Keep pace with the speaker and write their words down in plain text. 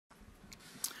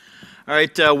All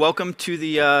right, welcome to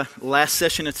the last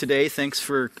session of today. Thanks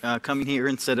for coming here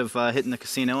instead of hitting the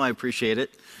casino. I appreciate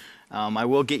it. I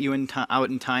will get you out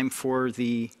in time for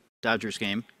the Dodgers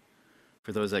game,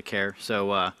 for those that care.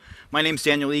 So my name's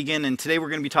Daniel Egan, and today we're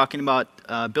going to be talking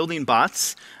about building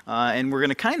bots, and we're going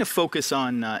to kind of focus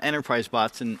on enterprise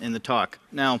bots in the talk.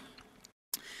 Now,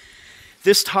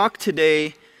 this talk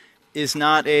today is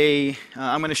not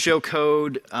I'm going to show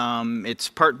code. It's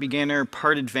part beginner,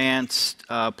 part advanced,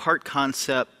 part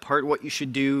concept, part what you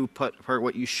should do, part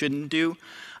what you shouldn't do.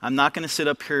 I'm not going to sit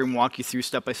up here and walk you through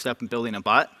step by step in building a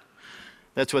bot.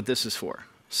 That's what this is for.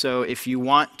 So if you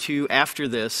want to, after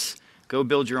this, go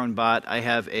build your own bot. I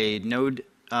have a Node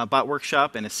bot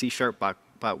workshop and a C#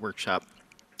 bot workshop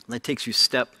that takes you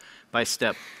step by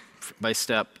step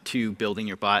to building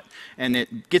your bot, and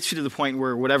it gets you to the point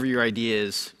where whatever your idea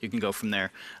is, you can go from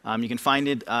there. You can find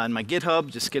it on my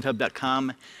GitHub, just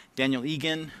github.com, Daniel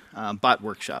Egan, bot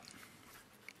workshop.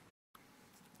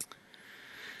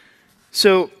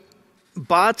 So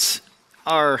bots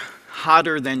are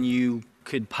hotter than you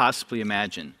could possibly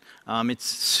imagine. It's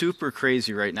super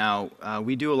crazy right now.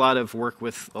 We do a lot of work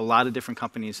with a lot of different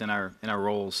companies in our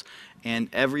roles, and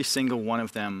every single one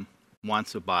of them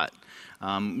wants a bot.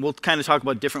 We'll kind of talk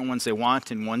about different ones they want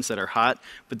and ones that are hot,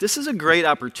 but this is a great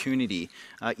opportunity,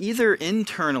 either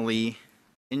internally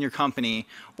in your company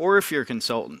or if you're a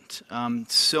consultant.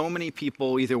 So many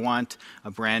people either want a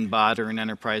brand bot or an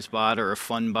enterprise bot or a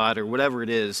fun bot or whatever it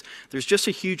is. There's just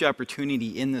a huge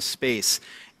opportunity in this space.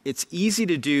 It's easy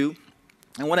to do,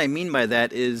 and what I mean by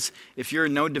that is if you're a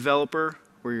Node developer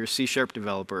or you're a C#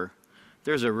 developer,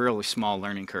 there's a really small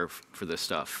learning curve for this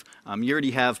stuff. You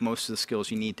already have most of the skills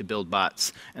you need to build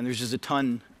bots, and there's just a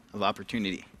ton of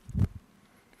opportunity.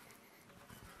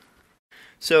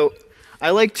 So I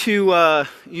like to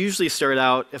usually start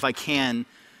out, if I can,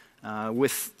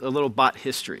 with a little bot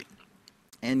history.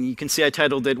 And you can see I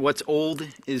titled it, What's Old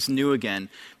is New Again,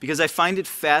 because I find it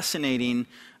fascinating.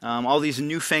 All these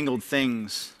newfangled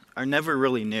things are never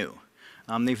really new.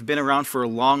 They've been around for a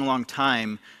long, long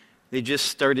time. They just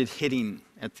started hitting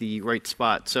at the right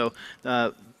spot. So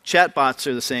chatbots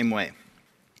are the same way.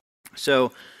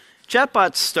 So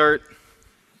chatbots start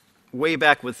way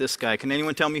back with this guy. Can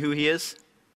anyone tell me who he is?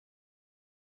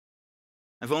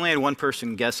 I've only had one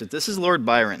person guess it. This is Lord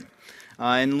Byron.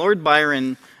 And Lord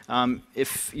Byron,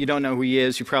 if you don't know who he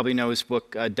is, you probably know his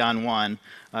book, Don Juan.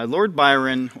 Lord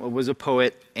Byron was a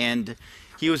poet, and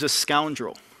he was a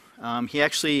scoundrel. He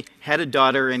actually had a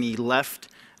daughter, and he left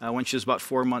when she was about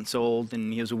 4 months old,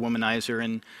 and he was a womanizer.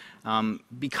 And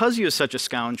because he was such a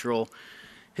scoundrel,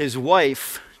 his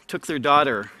wife took their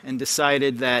daughter and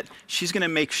decided that she's going to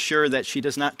make sure that she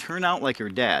does not turn out like her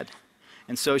dad.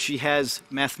 And so she has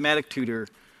mathematic tutor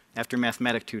after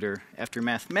mathematic tutor after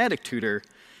mathematic tutor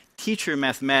teach her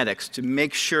mathematics to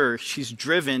make sure she's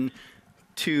driven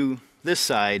to this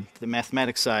side, the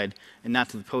mathematics side, and not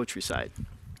to the poetry side.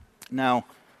 Now,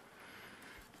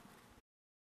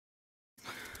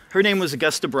 her name was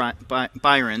Augusta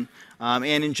Byron, and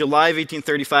in July of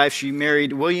 1835, she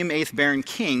married William VIII Baron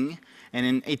King, and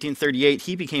in 1838,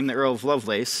 he became the Earl of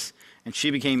Lovelace, and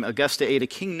she became Augusta Ada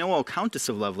King Noel, Countess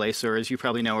of Lovelace, or as you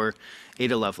probably know her,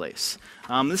 Ada Lovelace.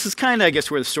 This is kind of, I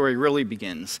guess, where the story really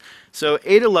begins. So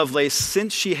Ada Lovelace,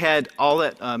 since she had all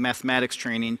that mathematics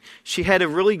training, she had a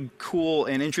really cool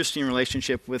and interesting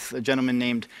relationship with a gentleman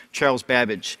named Charles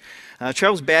Babbage.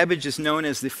 Charles Babbage is known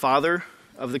as the father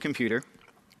of the computer.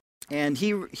 And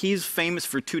he's famous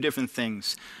for two different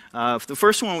things. The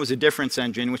first one was a difference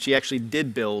engine, which he actually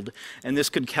did build, and this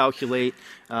could calculate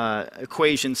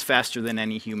equations faster than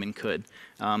any human could.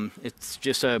 It's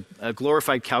just a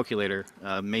glorified calculator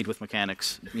made with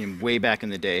mechanics way back in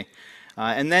the day.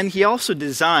 And then he also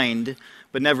designed,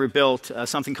 but never built,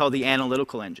 something called the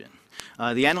analytical engine.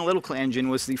 The analytical engine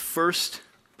was the first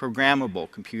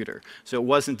programmable computer, so it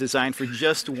wasn't designed for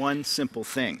just one simple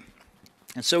thing.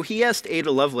 And so he asked Ada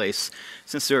Lovelace,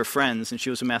 since they were friends and she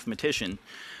was a mathematician,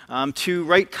 to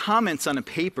write comments on a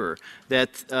paper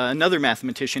that another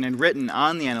mathematician had written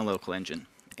on the analytical engine.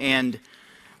 And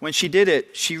when she did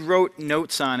it, she wrote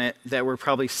notes on it that were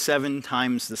probably 7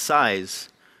 times the size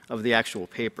of the actual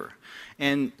paper.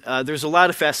 And there's a lot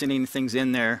of fascinating things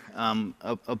in there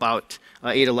about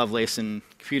Ada Lovelace and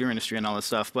computer industry and all this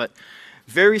stuff. But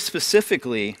very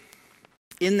specifically,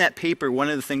 in that paper, one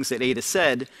of the things that Ada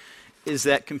said is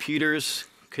that computers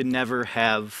could never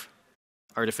have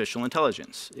artificial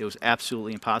intelligence. It was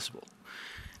absolutely impossible.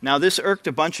 Now, this irked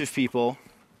a bunch of people.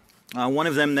 One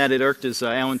of them that it irked is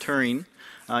Alan Turing.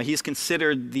 He's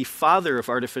considered the father of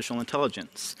artificial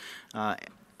intelligence.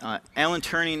 Alan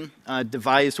Turing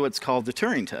devised what's called the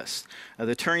Turing test.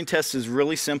 The Turing test is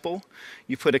really simple.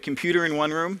 You put a computer in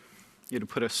one room, you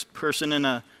put a person in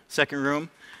a second room,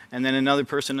 and then another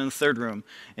person in the third room.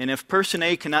 And if person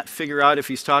A cannot figure out if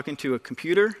he's talking to a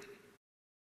computer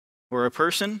or a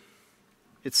person,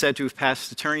 it's said to have passed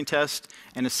the Turing test,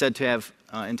 and it's said to have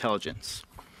intelligence.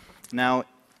 Now,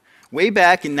 way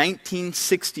back in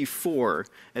 1964,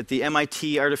 at the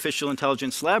MIT Artificial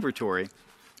Intelligence Laboratory,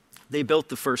 they built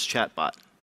the first chatbot.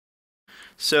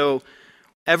 So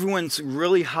everyone's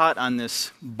really hot on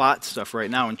this bot stuff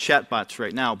right now and chatbots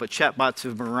right now, but chatbots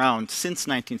have been around since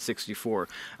 1964.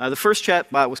 The first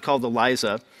chatbot was called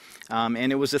Eliza,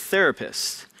 and it was a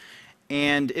therapist.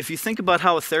 And if you think about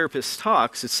how a therapist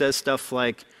talks, it says stuff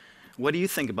like, "What do you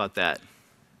think about that?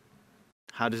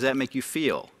 How does that make you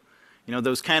feel?" You know,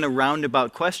 those kind of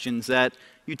roundabout questions that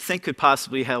you'd think could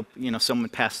possibly help, someone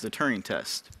pass the Turing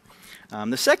test.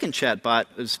 The second chatbot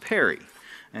was Perry,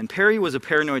 and Perry was a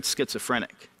paranoid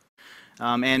schizophrenic.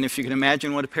 And if you can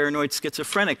imagine what a paranoid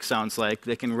schizophrenic sounds like,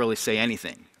 they can really say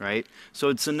anything, right? So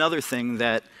it's another thing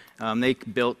that they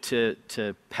built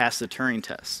to pass the Turing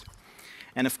test.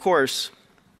 And of course,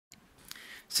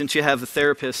 since you have a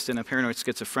therapist and a paranoid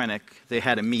schizophrenic, they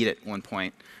had to meet at one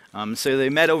point. So they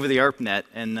met over the ARPANET,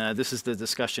 and this is the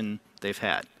discussion they've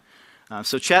had.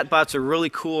 So chatbots are really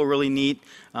cool, really neat,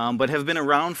 but have been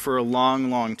around for a long,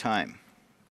 long time.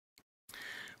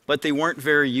 But they weren't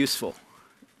very useful.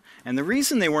 And the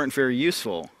reason they weren't very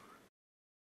useful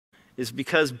is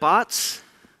because bots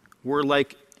were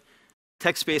like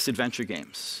text-based adventure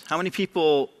games. How many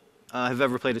people have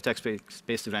ever played a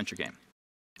text-based adventure game?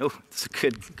 Oh, it's a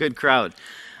good crowd.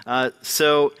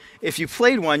 So if you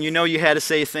played one, you know you had to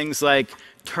say things like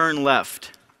turn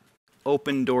left,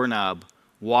 open doorknob,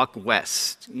 walk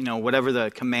west, whatever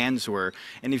the commands were.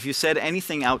 And if you said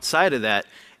anything outside of that,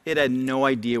 it had no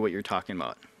idea what you're talking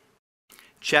about.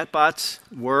 Chatbots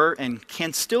were and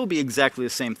can still be exactly the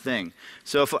same thing.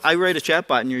 So if I write a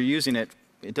chatbot and you're using it,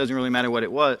 it doesn't really matter what it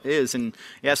is, and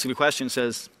you ask it a question, it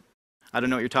says, "I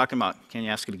don't know what you're talking about. Can you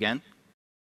ask it again?"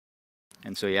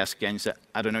 And so you ask again, you say,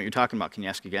 "I don't know what you're talking about. Can you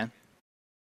ask again?"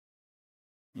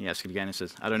 And you ask it again, it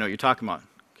says, "I don't know what you're talking about.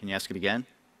 Can you ask it again?"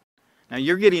 Now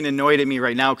you're getting annoyed at me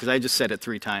right now because I just said it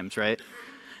 3 times, right?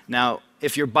 Now,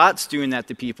 if your bot's doing that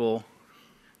to people,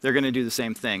 they're going to do the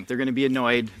same thing. They're going to be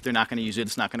annoyed. They're not going to use it.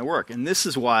 It's not going to work. And this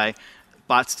is why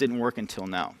bots didn't work until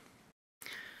now.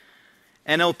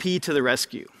 NLP to the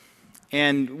rescue.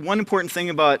 And one important thing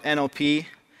about NLP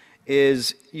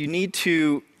is you need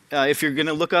to, if you're going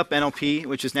to look up NLP,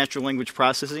 which is natural language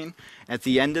processing, at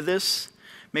the end of this,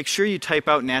 make sure you type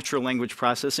out natural language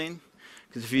processing,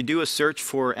 because if you do a search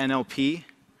for NLP,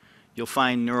 you'll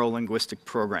find neuro-linguistic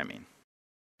programming.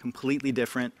 Completely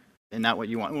different and not what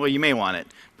you want. Well, you may want it,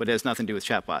 but it has nothing to do with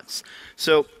chatbots.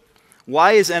 So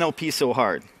why is NLP so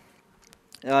hard?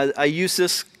 I use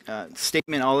this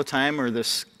statement all the time, or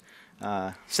this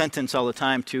sentence all the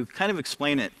time, to kind of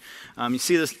explain it. You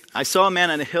see this, I saw a man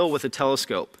on a hill with a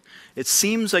telescope. It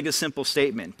seems like a simple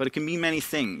statement, but it can mean many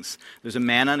things. There's a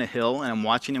man on a hill, and I'm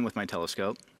watching him with my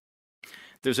telescope.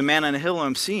 There's a man on a hill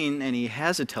I'm seeing, and he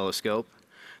has a telescope.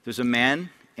 There's a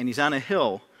man, and he's on a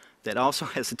hill that also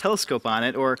has a telescope on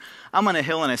it, or I'm on a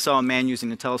hill and I saw a man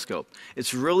using a telescope.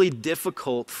 It's really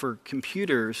difficult for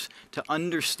computers to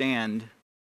understand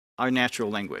our natural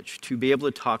language. To be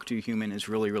able to talk to a human is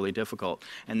really, really difficult.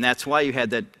 And that's why you had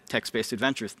that text-based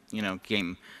adventure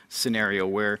game scenario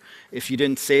where if you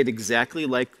didn't say it exactly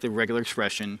like the regular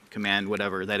expression, command,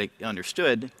 whatever, that it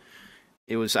understood,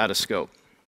 it was out of scope.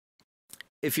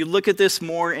 If you look at this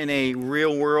more in a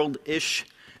real-world-ish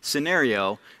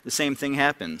scenario, the same thing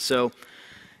happens. So,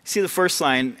 see the first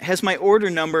line, has my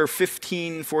order number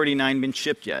 1549 been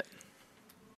shipped yet?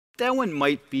 That one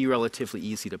might be relatively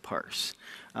easy to parse.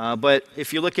 But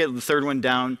if you look at the third one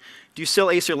down, do you sell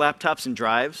Acer laptops and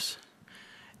drives?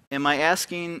 Am I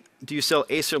asking, do you sell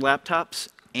Acer laptops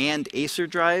and Acer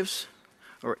drives?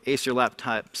 Or Acer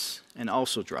laptops and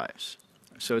also drives?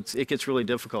 So it gets really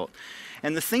difficult.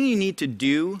 And the thing you need to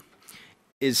do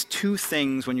is 2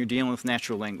 things when you're dealing with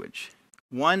natural language.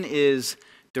 One is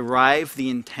derive the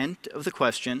intent of the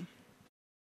question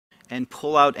and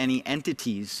pull out any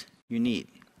entities you need.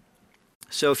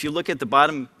 So if you look at the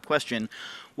bottom question,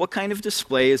 what kind of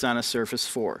display is on a Surface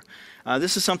 4?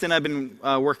 This is something I've been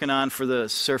working on for the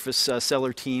Surface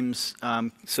seller teams,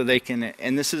 so they can,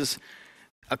 and this is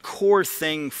a core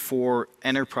thing for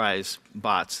enterprise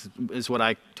bots, is what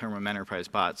I term them enterprise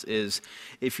bots, is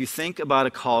if you think about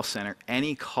a call center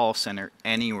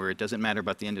anywhere, it doesn't matter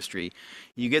about the industry,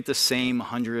 you get the same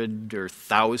 100 or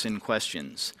 1,000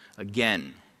 questions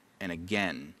again and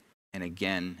again and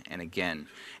again and again.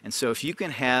 And so if you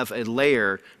can have a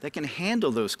layer that can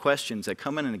handle those questions that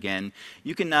come in and again,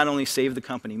 you can not only save the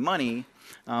company money,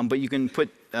 but you can put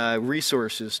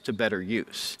resources to better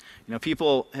use. You know,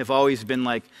 people have always been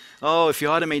like, oh, if you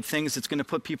automate things, it's going to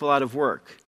put people out of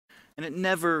work. And it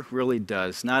never really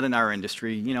does, not in our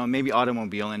industry. You know, maybe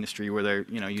automobile industry where they're,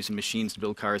 you know, using machines to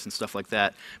build cars and stuff like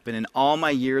that. But in all my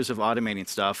years of automating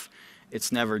stuff,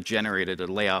 it's never generated a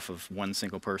layoff of one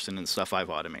single person in the stuff I've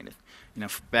automated. You know,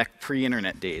 back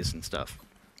pre-internet days and stuff.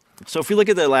 So if we look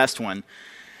at the last one,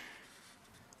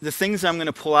 the things I'm going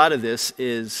to pull out of this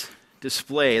is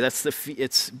display.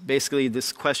 It's basically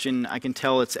this question, I can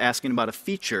tell it's asking about a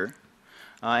feature,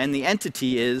 and the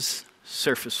entity is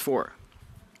Surface 4.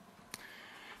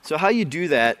 So how you do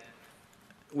that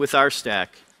with our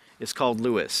stack is called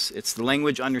LUIS. It's the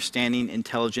Language Understanding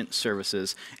Intelligent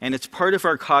Services, and it's part of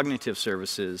our cognitive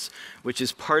services, which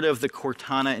is part of the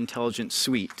Cortana Intelligence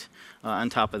Suite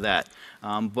on top of that.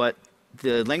 But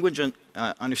the Language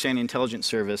Understanding Intelligence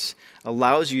Service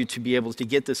allows you to be able to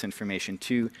get this information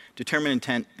to determine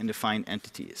intent and define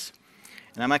entities.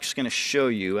 And I'm actually going to show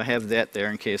you. I have that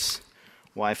there in case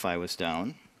Wi-Fi was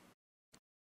down.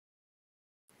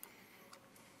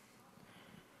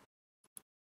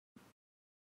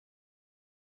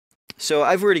 So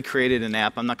I've already created an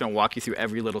app. I'm not going to walk you through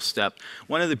every little step.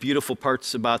 One of the beautiful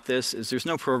parts about this is there's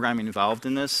no programming involved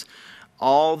in this.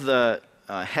 All the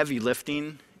heavy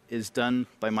lifting is done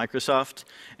by Microsoft.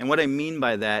 And what I mean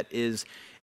by that is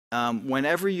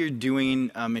whenever you're doing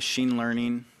a machine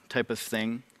learning type of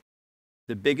thing,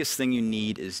 the biggest thing you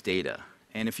need is data.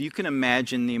 And if you can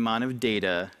imagine the amount of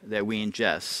data that we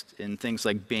ingest in things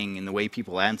like Bing and the way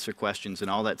people answer questions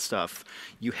and all that stuff,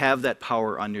 you have that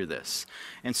power under this.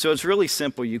 And so it's really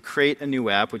simple. You create a new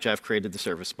app, which I've created the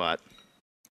Service Bot.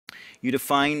 You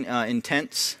define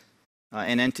intents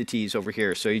and entities over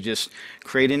here. So you just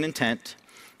create an intent.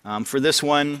 For this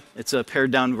one, it's a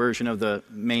pared down version of the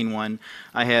main one.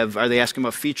 I have, are they asking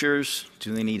about features?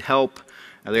 Do they need help?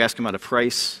 Are they asking about a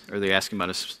price? Or are they asking about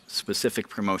a specific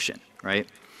promotion, right?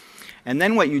 And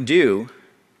then what you do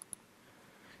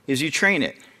is you train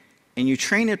it. And you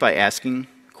train it by asking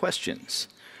questions.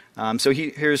 So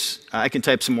here's, I can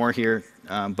type some more here,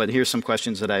 but here's some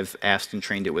questions that I've asked and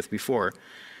trained it with before.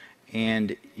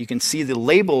 And you can see the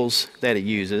labels that it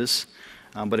uses.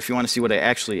 But if you want to see what I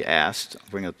actually asked, I'll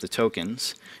bring up the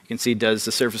tokens. You can see, does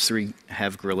the Surface 3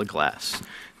 have Gorilla Glass?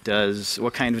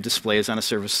 What kind of display is on a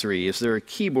Surface 3? Is there a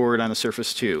keyboard on a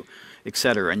Surface 2? Et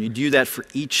cetera. And you do that for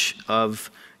each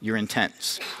of your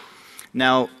intents.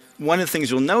 Now, one of the things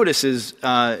you'll notice is,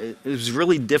 it was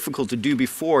really difficult to do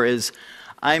before, is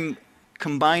I'm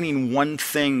combining one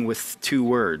thing with two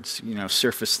words, you know,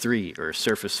 Surface 3 or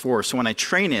Surface 4. So when I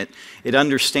train it, it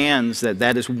understands that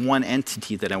that is one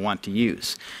entity that I want to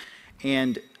use.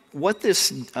 And what this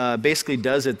basically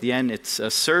does at the end, it's a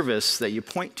service that you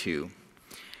point to,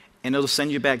 and it'll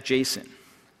send you back JSON.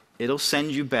 It'll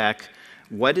send you back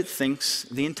what it thinks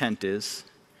the intent is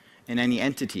and any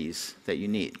entities that you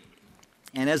need.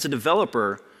 And as a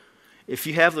developer, if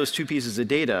you have those two pieces of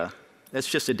data, that's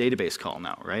just a database call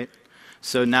now, right?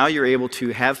 So now you're able to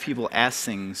have people ask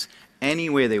things any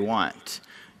way they want.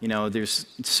 You know, there's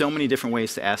so many different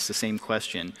ways to ask the same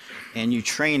question, and you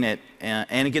train it,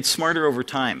 and it gets smarter over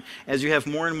time. As you have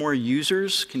more and more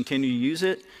users continue to use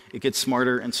it, it gets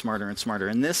smarter and smarter and smarter.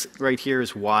 And this right here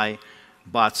is why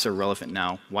bots are relevant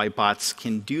now, why bots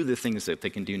can do the things that they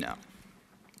can do now.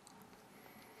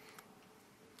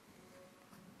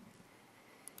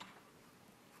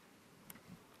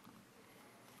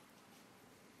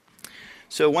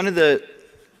 So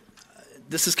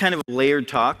this is kind of a layered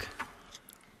talk,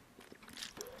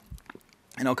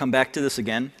 and I'll come back to this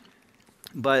again,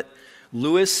 but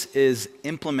LUIS is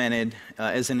implemented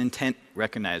as an intent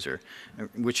recognizer,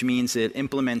 which means it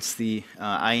implements the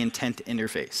iIntent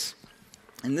interface.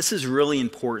 And this is really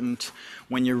important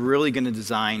when you're really going to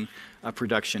design a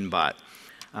production bot.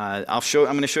 I'm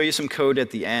going to show you some code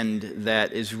at the end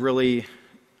that is really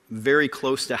very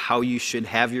close to how you should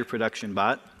have your production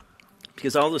bot,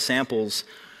 because all the samples,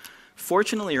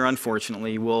 fortunately or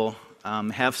unfortunately, will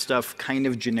have stuff kind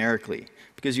of generically,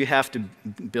 because you have to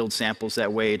build samples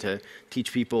that way to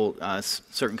teach people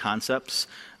certain concepts.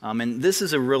 And this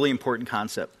is a really important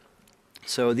concept.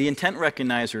 So the intent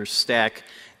recognizer stack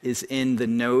is in the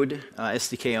Node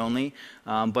SDK only,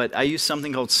 but I use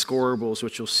something called scorables,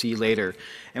 which you'll see later.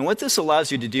 And what this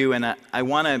allows you to do, and I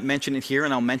want to mention it here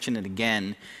and I'll mention it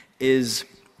again, is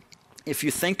if you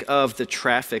think of the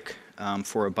traffic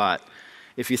for a bot,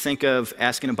 if you think of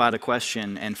asking a bot a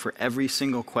question and for every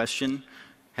single question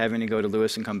having to go to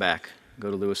LUIS and come back, go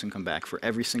to Lewis and come back for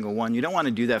every single one. You don't want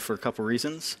to do that for a couple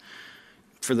reasons.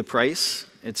 For the price,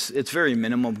 it's very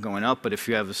minimal going up, but if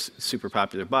you have a super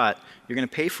popular bot, you're going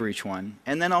to pay for each one.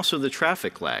 And then also the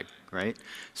traffic lag, right?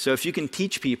 So if you can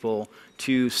teach people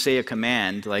to say a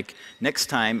command like, next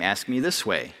time ask me this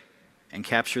way, and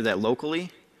capture that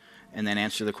locally, and then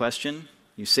answer the question,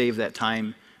 you save that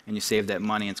time and you save that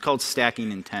money. It's called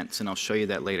stacking intents, and I'll show you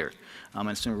that later.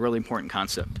 It's a really important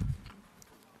concept.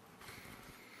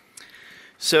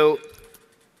 So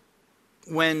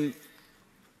when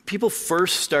people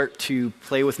first start to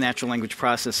play with natural language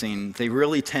processing, they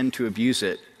really tend to abuse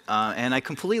it. And I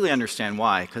completely understand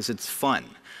why, because it's fun.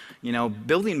 You know,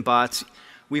 building bots,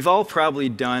 we've all probably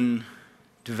done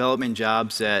development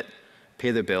jobs that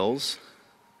pay the bills,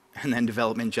 and then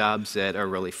development jobs that are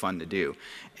really fun to do.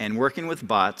 And working with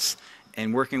bots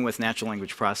and working with natural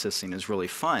language processing is really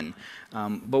fun.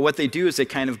 But what they do is they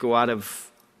kind of go out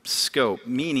of scope,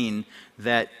 meaning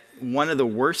that one of the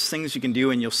worst things you can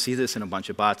do, and you'll see this in a bunch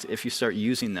of bots if you start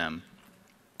using them,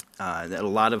 that a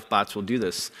lot of bots will do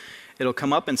this, it'll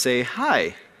come up and say,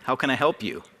 hi, how can I help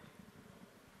you?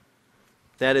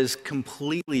 That is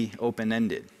completely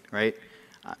open-ended, right?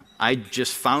 I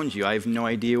just found you. I have no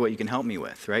idea what you can help me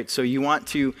with, right? So you want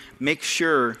to make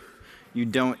sure you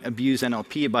don't abuse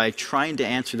NLP by trying to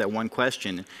answer that one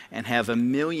question and have a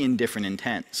million different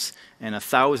intents and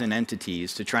 1,000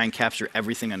 entities to try and capture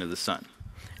everything under the sun.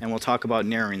 And we'll talk about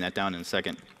narrowing that down in a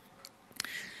second.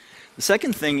 The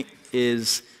second thing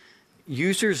is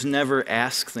users never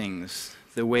ask things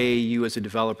the way you as a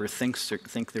developer think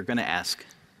they're going to ask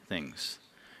things.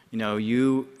 You know,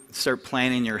 you start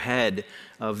planning in your head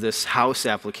of this house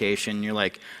application. You're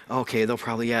like, okay, they'll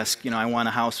probably ask, you know, I want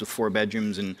a house with 4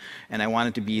 bedrooms and I want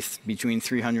it to be between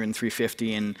 300 and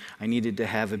 350 and I needed to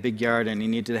have a big yard and you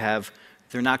need to have,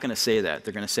 they're not going to say that.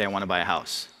 They're going to say, I want to buy a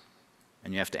house.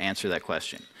 And you have to answer that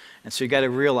question. And so you got to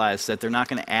realize that they're not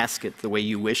going to ask it the way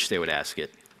you wish they would ask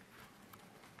it.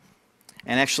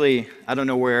 And actually, I don't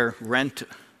know where rent-wise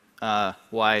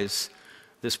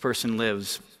this person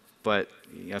lives, but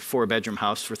a 4-bedroom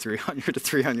house for $300 to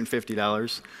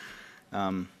 $350.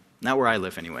 Not where I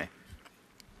live, anyway.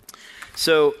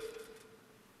 So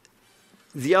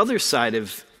the other side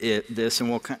of this,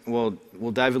 and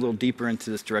we'll dive a little deeper into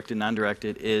this directed,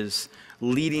 non-directed, is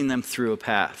leading them through a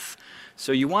path.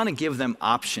 So you want to give them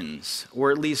options,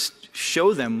 or at least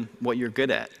show them what you're good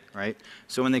at, right?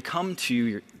 So when they come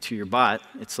to your bot,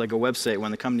 it's like a website. When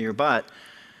they come to your bot,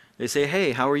 they say,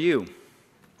 hey, how are you?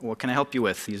 What can I help you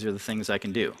with? These are the things I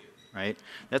can do, right?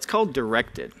 That's called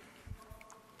directed.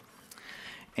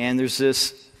 And there's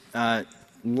this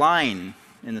line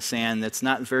in the sand that's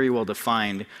not very well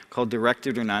defined called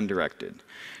directed or non-directed.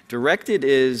 Directed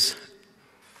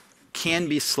can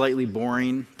be slightly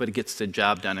boring, but it gets the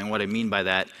job done. And what I mean by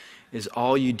that is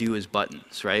all you do is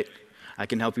buttons, right? I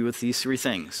can help you with these 3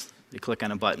 things. You click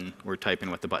on a button, we're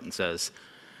typing what the button says.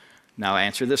 Now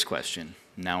answer this question.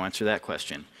 Now answer that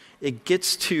question. It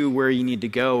gets to where you need to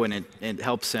go, and it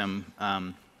helps them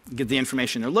get the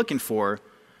information they're looking for,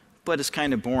 but it's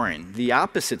kind of boring. The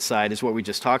opposite side is what we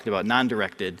just talked about,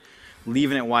 non-directed,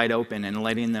 leaving it wide open and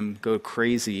letting them go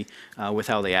crazy with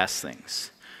how they ask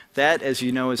things. That, as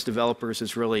you know, as developers,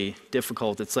 is really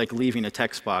difficult. It's like leaving a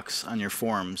text box on your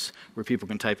forms where people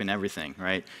can type in everything,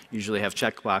 right? You usually have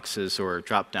checkboxes or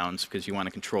drop-downs because you want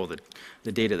to control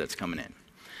the data that's coming in.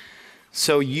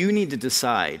 So you need to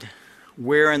decide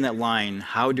where in that line,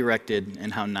 how directed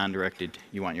and how non-directed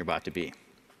you want your bot to be.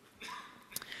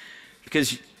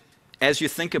 Because as you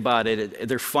think about it,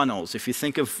 they're funnels. If you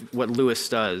think of what Lewis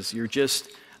does, you're just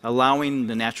allowing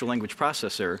the natural language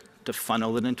processor to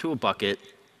funnel it into a bucket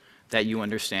that you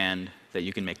understand, that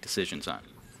you can make decisions on.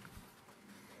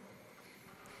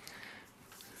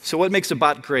 So what makes a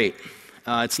bot great?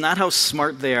 It's not how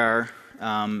smart they are.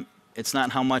 It's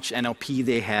not how much NLP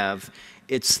they have.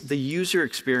 It's the user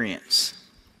experience.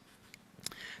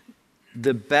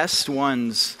 The best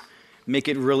ones make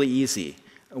it really easy.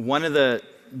 One of the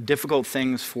difficult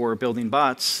things for building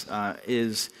bots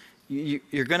is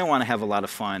you're going to want to have a lot of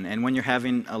fun. And when you're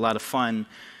having a lot of fun,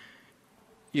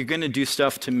 you're going to do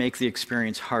stuff to make the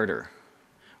experience harder.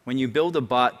 When you build a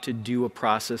bot to do a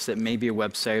process that maybe a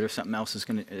website or something else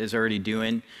is already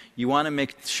doing, you want to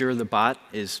make sure the bot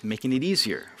is making it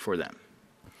easier for them,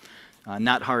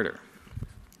 not harder.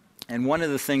 And one of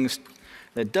the things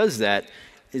that does that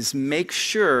is make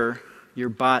sure your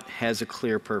bot has a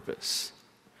clear purpose.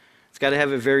 It's got to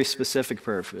have a very specific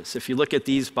purpose. If you look at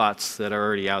these bots that are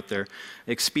already out there,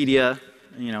 Expedia,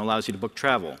 allows you to book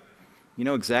travel. You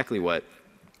know exactly what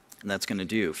that's going to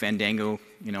do. Fandango,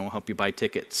 will help you buy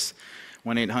tickets.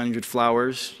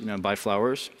 1-800-Flowers, buy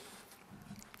flowers.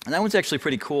 And that one's actually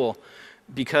pretty cool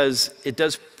because it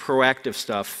does proactive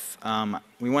stuff.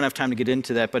 We won't have time to get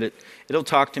into that, but it'll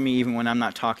talk to me even when I'm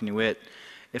not talking to it.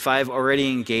 If I've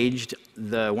already engaged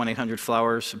the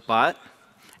 1-800-Flowers bot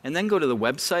and then go to the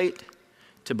website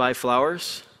to buy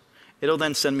flowers, it'll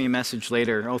then send me a message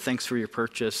later, oh, thanks for your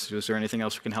purchase. Was there anything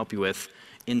else we can help you with?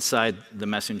 Inside the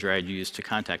messenger I'd used to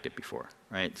contact it before,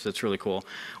 right? So it's really cool.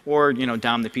 Or,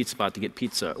 Dom the pizza bot to get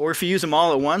pizza. Or if you use them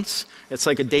all at once, it's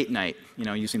like a date night,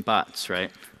 using bots,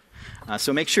 right?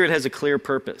 So make sure it has a clear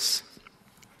purpose.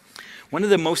 One of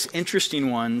the most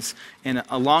interesting ones, and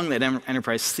along that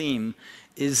enterprise theme,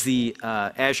 is the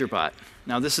Azure bot.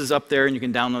 Now this is up there, and you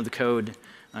can download the code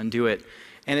and do it.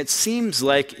 And it seems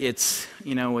like it's,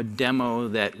 a demo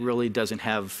that really doesn't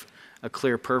have a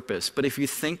clear purpose. But if you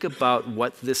think about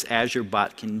what this Azure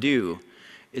bot can do,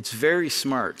 it's very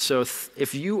smart. So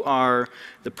if you are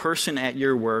the person at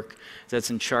your work that's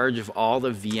in charge of all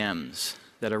the VMs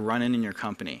that are running in your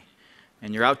company,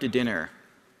 and you're out to dinner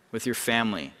with your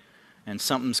family, and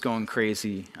something's going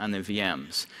crazy on the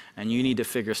VMs, and you need to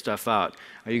figure stuff out,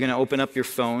 are you going to open up your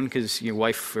phone because your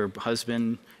wife or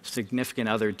husband, significant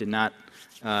other did not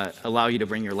allow you to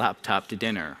bring your laptop to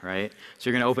dinner, right? So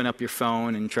you're going to open up your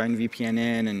phone and try and VPN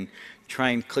in and try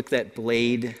and click that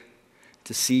blade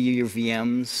to see your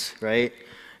VMs, right?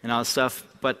 And all this stuff.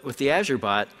 But with the Azure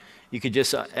bot, you could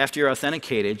just, after you're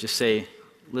authenticated, just say,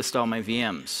 list all my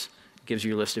VMs. It gives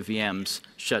you a list of VMs,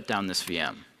 shut down this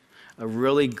VM. A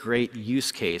really great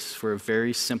use case for a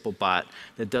very simple bot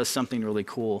that does something really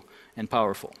cool and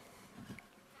powerful.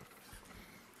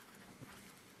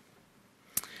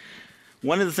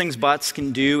 One of the things bots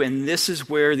can do, and this is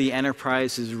where the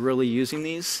enterprise is really using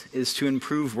these, is to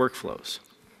improve workflows.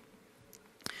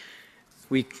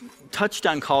 We touched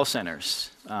on call centers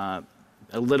a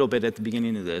little bit at the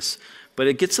beginning of this, but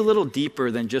it gets a little deeper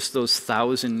than just those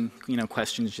 1,000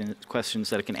 questions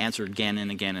that it can answer again and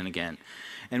again and again.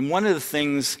 And one of the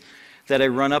things that I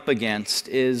run up against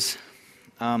is,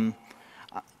 I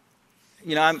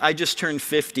just turned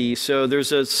 50, so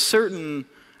there's a certain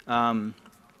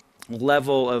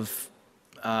level of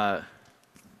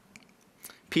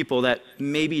people that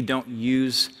maybe don't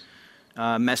use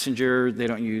Messenger, they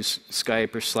don't use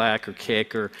Skype or Slack or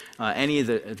Kik or any of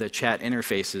the chat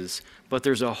interfaces, but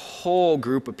there's a whole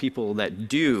group of people that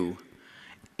do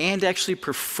and actually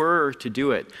prefer to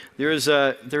do it. There was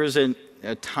a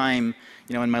time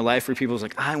in my life where people was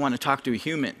like, I want to talk to a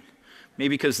human.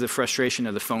 Maybe because the frustration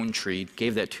of the phone tree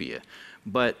gave that to you.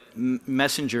 But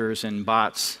messengers and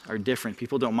bots are different.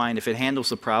 People don't mind. If it handles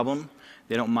the problem,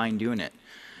 they don't mind doing it.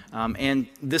 And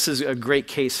this is a great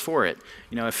case for it.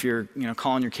 If you're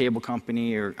calling your cable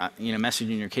company or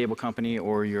messaging your cable company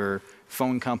or your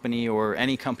phone company or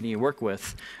any company you work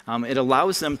with, it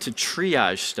allows them to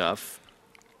triage stuff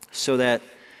so that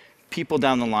people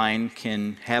down the line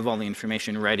can have all the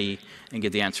information ready and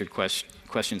get the answered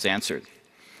questions answered.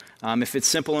 If it's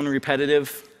simple and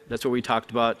repetitive, that's what we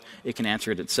talked about, it can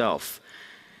answer it itself.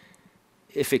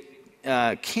 If it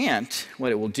can't,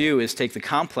 what it will do is take the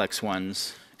complex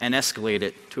ones and escalate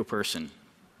it to a person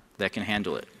that can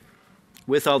handle it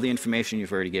with all the information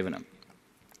you've already given them.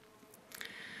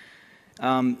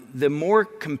 The more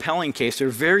compelling case, or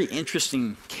very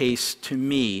interesting case to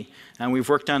me, and we've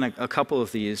worked on a couple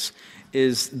of these,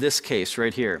 is this case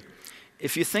right here.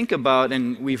 If you think about,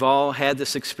 and we've all had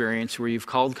this experience where you've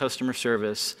called customer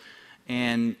service,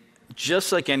 and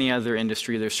just like any other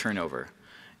industry, there's turnover.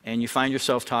 And you find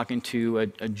yourself talking to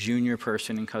a junior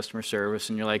person in customer service,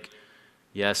 and you're like,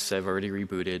 yes, I've already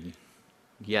rebooted.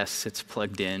 Yes, it's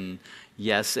plugged in.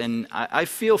 Yes, and I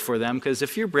feel for them, because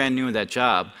if you're brand new at that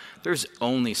job, there's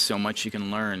only so much you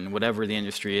can learn, whatever the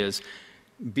industry is,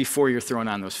 before you're thrown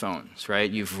on those phones, right?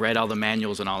 You've read all the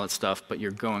manuals and all that stuff, but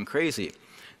you're going crazy.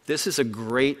 This is a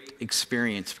great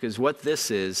experience, because what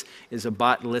this is a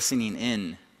bot listening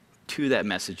in to that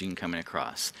messaging coming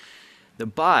across. The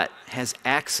bot has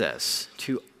access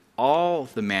to all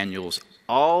the manuals,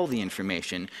 all the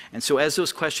information, and so as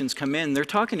those questions come in, they're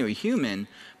talking to a human,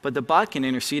 but the bot can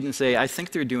intercede and say, I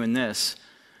think they're doing this,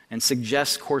 and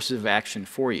suggest courses of action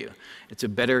for you. It's a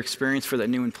better experience for that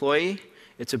new employee,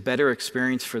 it's a better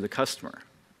experience for the customer,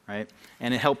 right?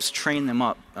 And it helps train them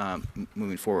up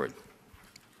moving forward.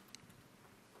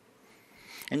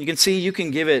 And you can see you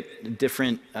can give it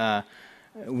different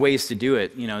ways to do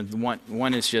it.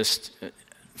 One is just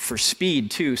for speed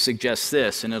too, suggest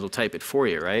this, and it'll type it for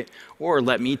you, right? Or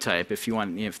let me type if you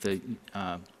want, if the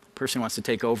person wants to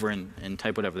take over and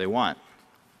type whatever they want.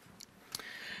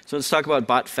 So let's talk about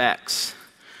bot facts.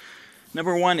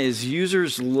 Number one is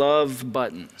users love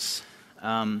buttons.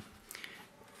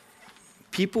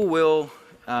 People will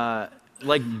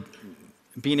like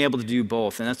being able to do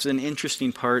both, and that's an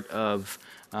interesting part of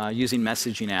using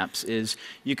messaging apps is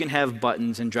you can have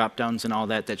buttons and drop downs and all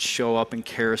that show up in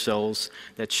carousels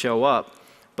that show up.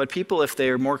 But people, if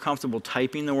they're more comfortable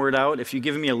typing the word out, if you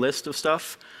give me a list of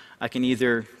stuff, I can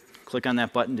either click on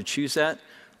that button to choose that,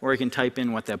 or I can type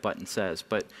in what that button says.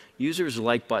 But users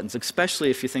like buttons, especially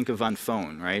if you think of on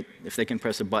phone, right? If they can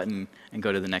press a button and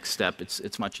go to the next step,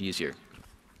 it's much easier.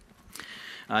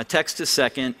 Text is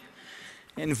second,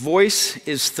 and voice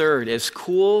is third. As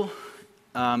cool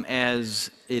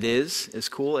as it is, as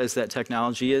cool as that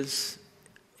technology is,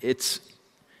 it's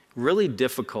really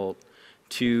difficult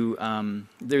to,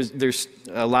 there's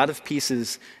a lot of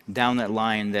pieces down that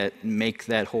line that make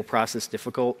that whole process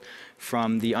difficult,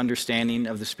 from the understanding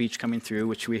of the speech coming through,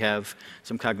 which we have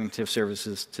some cognitive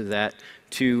services to that,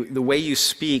 to the way you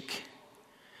speak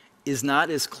is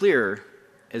not as clear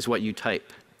as what you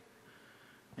type.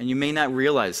 And you may not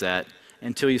realize that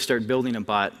until you start building a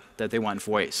bot that they want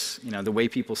voice. You know, the way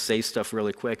people say stuff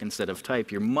really quick instead of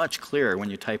type, you're much clearer when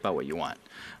you type out what you want.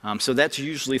 So that's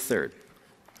usually third.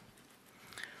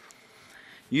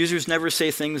 Users never say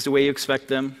things the way you expect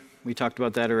them. We talked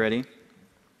about that already.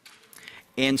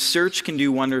 And search can do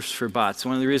wonders for bots.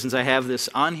 One of the reasons I have this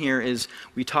on here is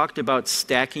we talked about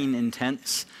stacking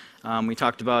intents. We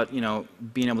talked about, you know,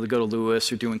 being able to go to Lewis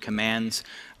or doing commands.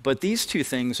 But these two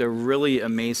things are really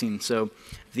amazing. So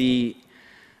the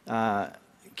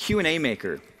Q&A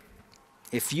maker,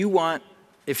 if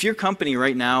your company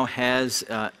right now has,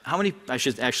 I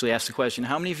should actually ask the question,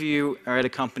 how many of you are at a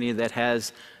company that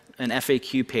has an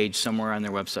FAQ page somewhere on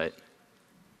their website?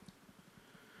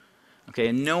 Okay,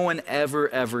 and no one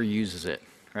ever uses it,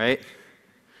 right?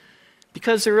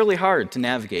 Because they're really hard to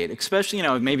navigate, especially, you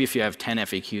know, maybe if you have 10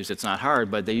 FAQs, it's not hard,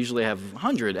 but they usually have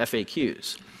 100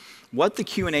 FAQs. What the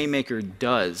Q&A maker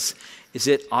does is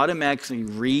it automatically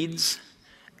reads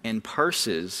and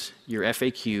parses your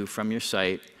FAQ from your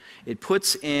site. It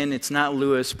puts in, it's not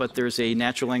Lewis, but there's a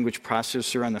natural language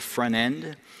processor on the front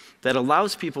end that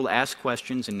allows people to ask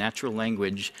questions in natural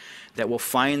language that will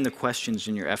find the questions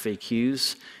in your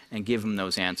FAQs and give them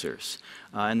those answers.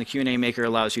 And the Q&A maker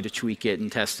allows you to tweak it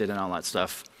and test it and all that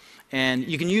stuff. And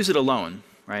you can use it alone,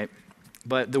 right?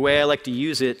 But the way I like to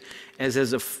use it is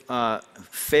as a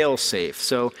fail-safe.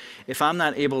 So if I'm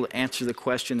not able to answer the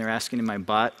question they're asking in my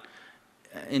bot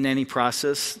in any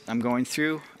process I'm going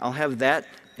through, I'll have that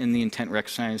in the intent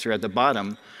recognizer at the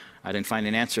bottom. I didn't find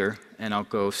an answer, and I'll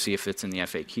go see if it's in the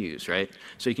FAQs, right?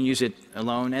 So you can use it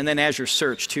alone. And then Azure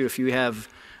Search, too, if you have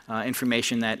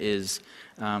information that is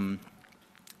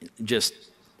just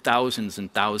thousands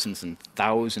and thousands and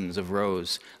thousands of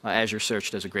rows, Azure Search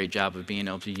does a great job of being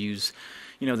able to use,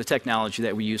 you know, the technology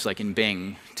that we use, like in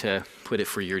Bing, to put it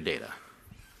for your data.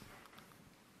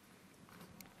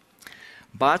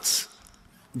 Bots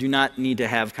do not need to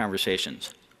have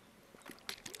conversations.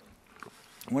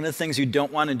 One of the things you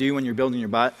don't want to do when you're building your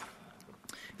bot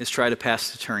is try to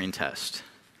pass the Turing test.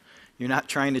 You're not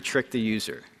trying to trick the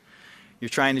user. You're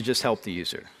trying to just help the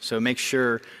user. So make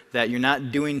sure that you're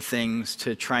not doing things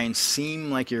to try and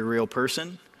seem like you're a real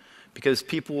person, because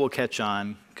people will catch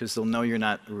on because they'll know you're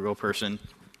not a real person,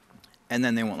 and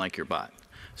then they won't like your bot.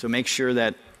 So make sure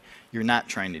that you're not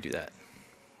trying to do that.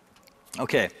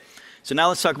 Okay, so now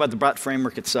let's talk about the bot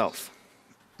framework itself.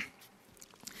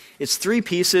 It's 3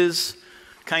 pieces,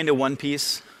 kind of one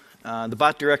piece. The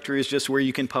bot directory is just where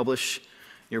you can publish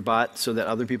your bot so that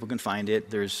other people can find it.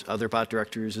 There's other bot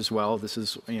directories as well. This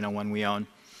is, you know, one we own.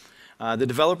 The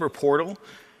developer portal,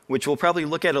 which we'll probably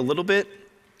look at a little bit,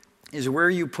 is where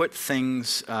you put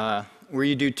things, where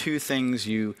you do 2 things.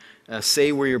 You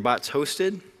say where your bot's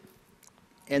hosted,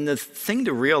 and the thing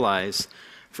to realize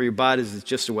for your bot is it's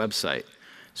just a website.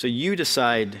 So you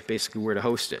decide basically where to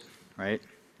host it, right?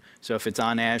 So if it's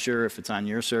on Azure, if it's on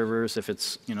your servers, if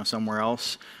it's, you know, somewhere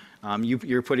else,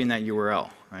 you're putting that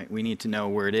URL, right? We need to know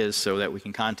where it is so that we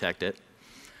can contact it.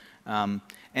 And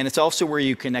it's also where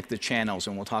you connect the channels,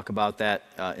 and we'll talk about that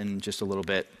in just a little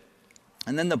bit.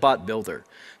 And then the bot builder.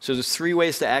 So there's 3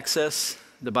 ways to access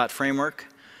the bot framework.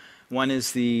 One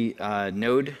is the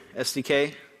Node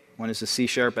SDK, one is the C#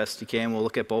 SDK, and we'll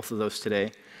look at both of those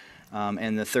today.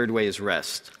 And the third way is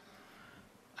REST.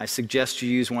 I suggest you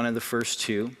use one of the first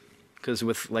 2, because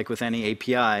like with any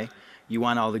API, you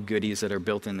want all the goodies that are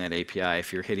built in that API.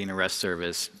 If you're hitting a REST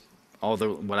service, all the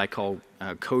what I call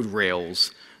code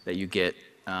rails that you get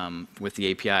with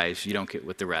the APIs, you don't get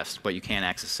with the REST, but you can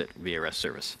access it via REST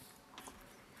service.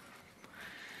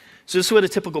 So this is what a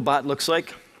typical bot looks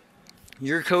like.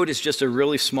 Your code is just a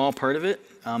really small part of it.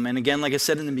 And again, like I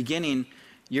said in the beginning,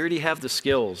 you already have the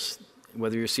skills.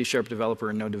 whether you're a C# developer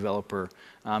or no developer.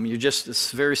 You're just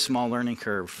this very small learning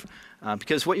curve.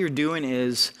 Because what you're doing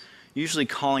is usually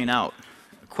calling out.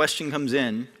 A question comes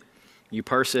in, you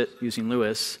parse it using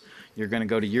Lewis, you're going to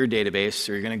go to your database,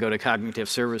 or you're going to go to cognitive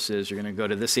services, you're going to go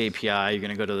to this API, you're going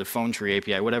to go to the phone tree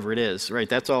API, whatever it is, right?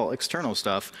 That's all external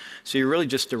stuff. So you're really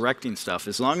just directing stuff.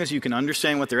 As long as you can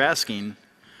understand what they're asking,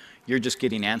 you're just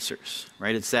getting answers,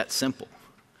 right? It's that simple.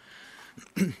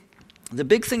 The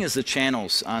big thing is the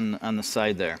channels on the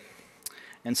side there.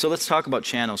 And so let's talk about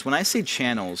channels. When I say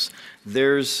channels,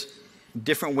 there's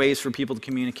different ways for people to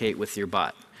communicate with your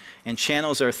bot. And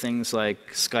channels are things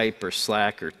like Skype or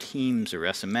Slack or Teams or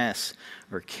SMS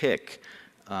or Kik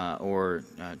or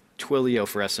Twilio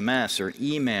for SMS or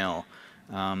email,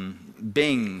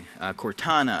 Bing,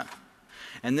 Cortana.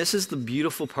 And this is the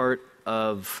beautiful part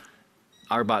of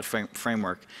our bot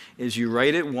framework, is you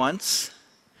write it once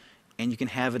and you can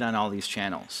have it on all these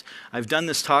channels. I've done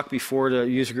this talk before to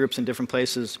user groups in different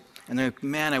places, and they're like,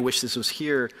 man, I wish this was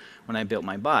here when I built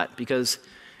my bot. Because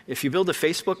if you build a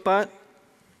Facebook bot,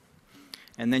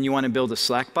 and then you want to build a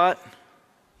Slack bot,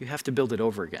 you have to build it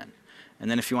over again. And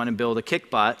then if you want to build a Kik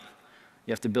bot,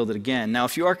 you have to build it again. Now,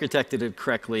 if you architected it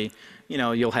correctly,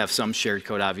 you'll have some shared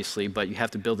code, obviously, but you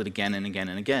have to build it again and again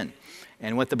and again.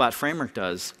 And what the bot framework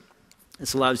does,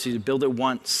 it allows you to build it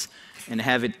once and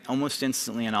have it almost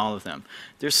instantly on all of them.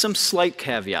 There's some slight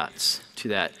caveats to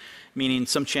that, meaning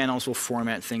some channels will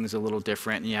format things a little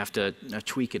different, and you have to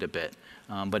tweak it a bit.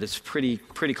 But it's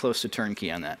pretty close to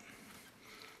turnkey on that.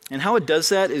 And how it does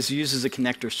that is uses a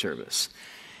connector service.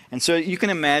 And so you can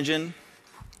imagine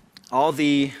all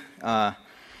the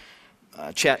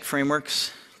chat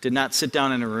frameworks did not sit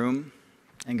down in a room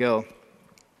and go,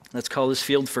 let's call this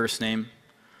field first name,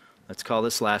 let's call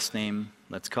this last name,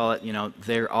 let's call it,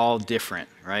 they're all different,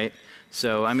 right?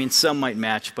 So, I mean, some might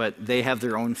match, but they have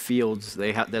their own fields.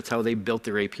 That's how they built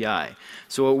their API.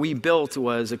 So what we built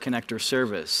was a connector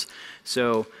service.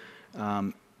 So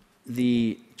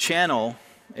the channel,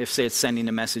 if say it's sending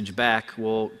a message back,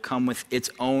 will come with its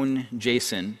own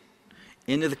JSON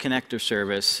into the connector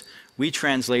service. We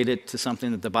translate it to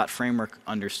something that the bot framework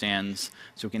understands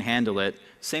so it can handle it.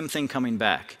 Same thing coming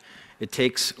back. It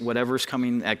takes whatever's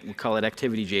coming, we call it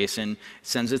activity JSON,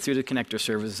 sends it through the connector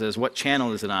service, says what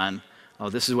channel is it on? Oh,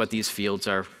 this is what these fields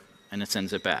are, and it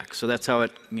sends it back. So that's how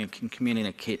it can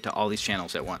communicate to all these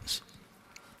channels at once.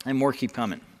 And more keep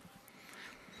coming.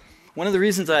 One of the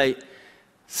reasons I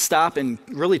stop and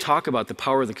really talk about the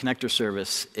power of the connector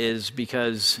service is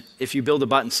because if you build a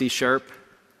bot in C#,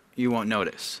 you won't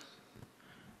notice.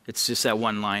 It's just that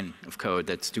one line of code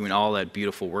that's doing all that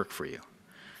beautiful work for you.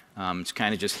 It's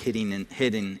kind of just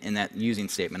hidden in that using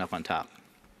statement up on top.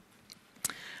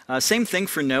 Same thing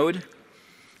for Node.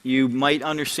 You might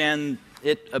understand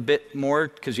it a bit more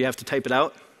because you have to type it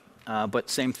out, but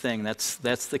same thing. That's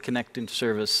the connecting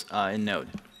service in Node.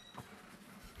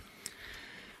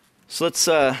 So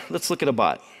let's look at a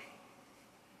bot.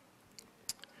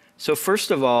 So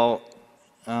first of all,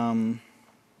 let's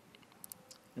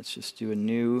just do a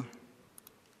new.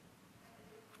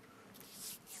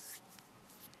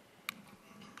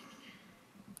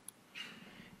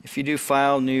 If you do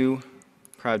File, New,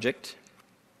 Project,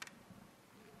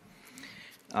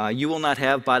 you will not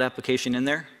have bot application in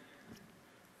there.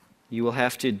 You will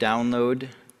have to download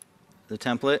the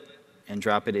template and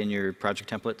drop it in your project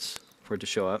templates for it to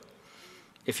show up.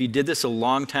 If you did this a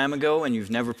long time ago and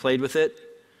you've never played with it,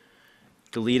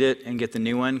 delete it and get the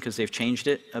new one because they've changed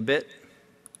it a bit.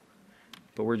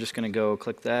 But we're just going to go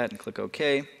click that and click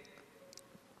OK.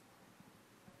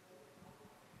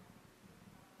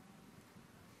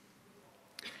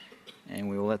 And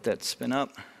we will let that spin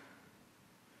up.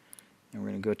 And we're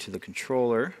going to go to the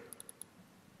controller.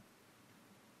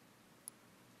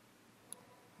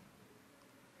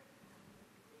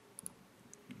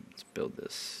 Let's build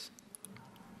this.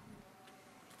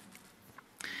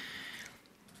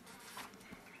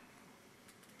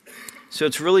 So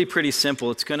it's really pretty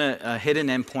simple. It's going to hit an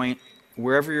endpoint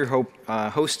wherever you're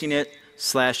hosting it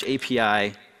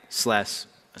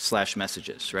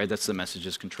 /API//messages, right? That's the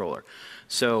messages controller.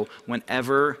 So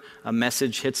whenever a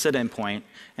message hits that endpoint,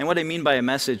 and what I mean by a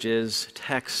message is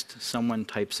text someone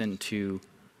types into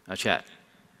a chat.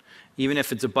 Even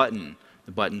if it's a button,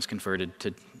 the button's converted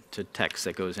to text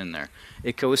that goes in there.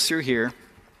 It goes through here.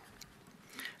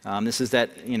 This is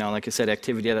that, like I said,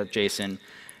 activity.json.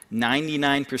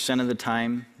 99% of the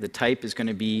time, the type is going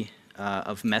to be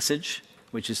of message,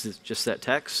 which is just that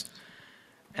text.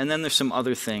 And then there's some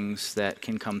other things that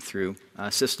can come through,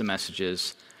 system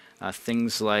messages,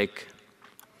 things like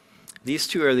these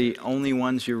two are the only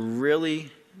ones you're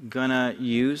really going to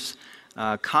use.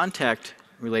 Contact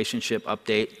relationship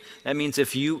update. That means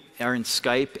if you are in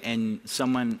Skype and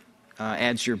someone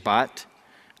adds your bot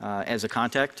as a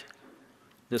contact,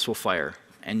 this will fire.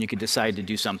 And you could decide to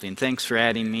do something. Thanks for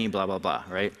adding me, blah, blah, blah,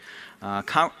 right?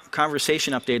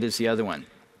 Conversation update is the other one.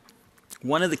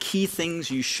 One of the key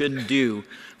things you should do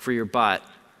for your bot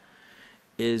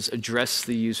is address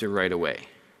the user right away.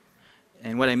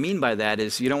 And what I mean by that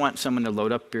is you don't want someone to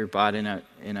load up your bot in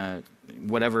a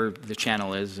whatever the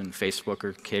channel is, in Facebook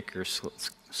or Kik or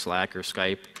Slack or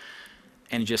Skype,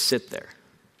 and just sit there.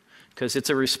 Because it's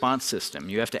a response system.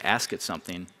 You have to ask it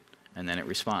something, and then it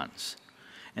responds.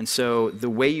 And so the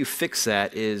way you fix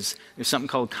that is there's something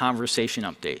called conversation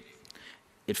update.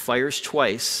 It fires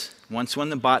twice, once when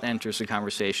the bot enters the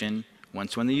conversation,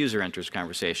 once when the user enters the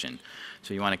conversation.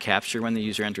 So you want to capture when the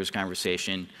user enters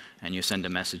conversation, and you send a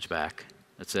message back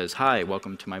that says, "Hi,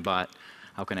 welcome to my bot.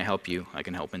 How can I help you? I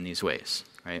can help in these ways,"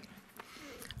 right?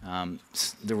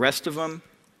 The rest of them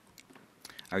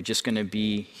are just going to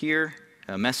be here,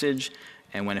 a message,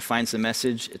 and when it finds the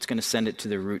message, it's going to send it to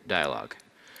the root dialog.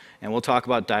 And we'll talk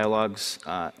about dialogues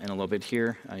in a little bit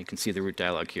here. You can see the root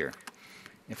dialog here.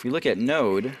 If we look at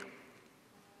Node,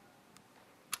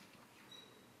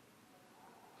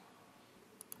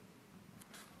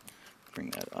 bring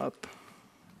that up.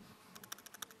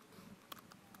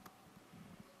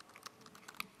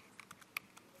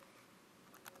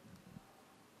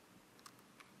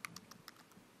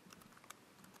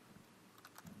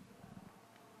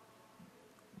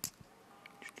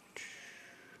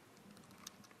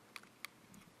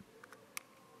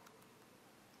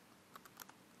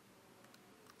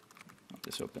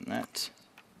 Just open that.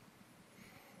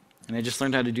 And I just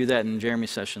learned how to do that in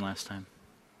Jeremy's session last time.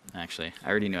 Actually, I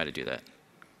already knew how to do that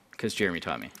because Jeremy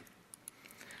taught me.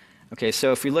 Okay,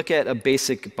 so if we look at a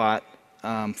basic bot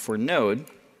for Node,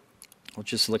 we'll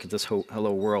just look at this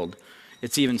hello world.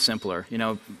 It's even simpler. You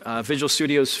know, Visual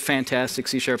Studio's fantastic,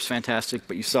 C#'s fantastic,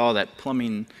 but you saw that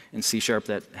plumbing in C#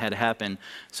 that had to happen.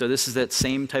 So this is that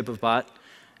same type of bot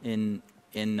in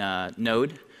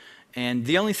Node. And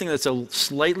the only thing that's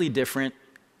slightly different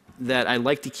that I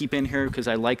like to keep in here because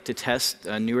I like to test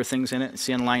newer things in it.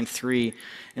 See on line 3,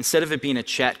 instead of it being a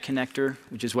chat connector,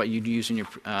 which is what you'd use in your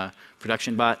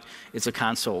production bot, it's a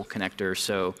console connector.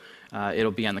 So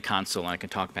it'll be on the console and I can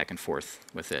talk back and forth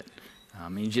with it.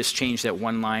 And you just change that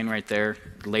one line right there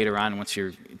later on once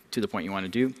you're to the point you want to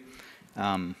do.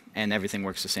 And everything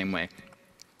works the same way.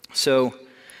 So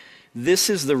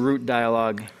this is the root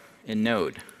dialog in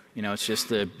Node. You know, it's just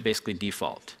the basically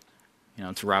default. You know,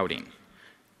 it's routing.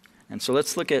 And so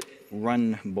let's look at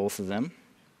run both of them.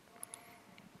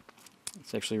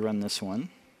 Let's actually run this one.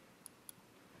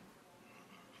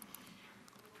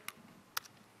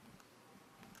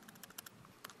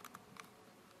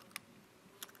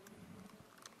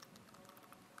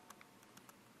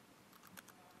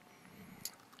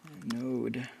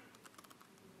 Node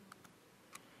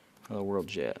hello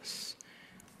world.js.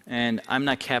 And I'm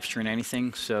not capturing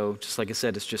anything, so just like I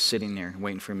said, it's just sitting there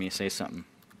waiting for me to say something.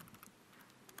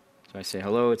 So I say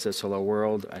hello, it says hello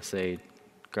world. I say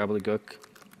gobbledygook.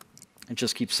 It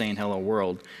just keeps saying hello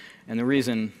world. And the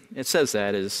reason it says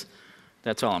that is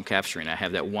that's all I'm capturing. I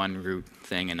have that one root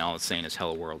thing, and all it's saying is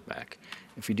hello world back.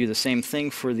 If we do the same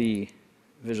thing for the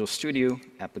Visual Studio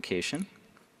application,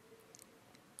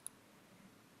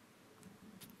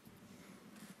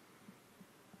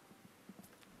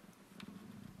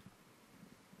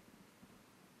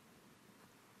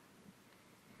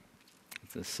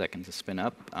 a second to spin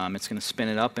up. It's going to spin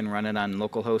it up and run it on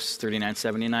localhost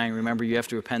 3979. Remember, you have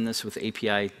to append this with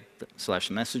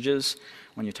API/messages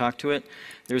when you talk to it.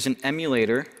 There's an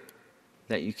emulator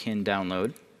that you can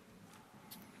download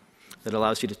that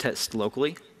allows you to test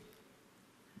locally.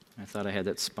 I thought I had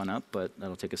that spun up, but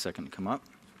that'll take a second to come up.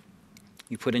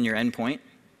 You put in your endpoint,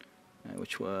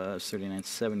 which was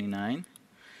 3979,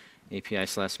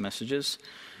 API/messages.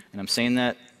 And I'm saying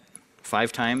that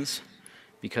 5 times.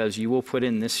 Because you will put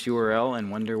in this URL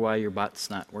and wonder why your bot's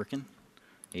not working,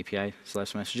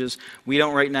 API/messages. We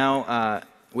don't right now,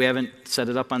 we haven't set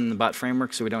it up on the bot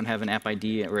framework, so we don't have an app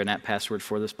ID or an app password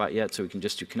for this bot yet, so we can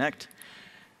just do connect.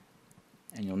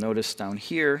 And you'll notice down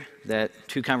here that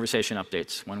 2 conversation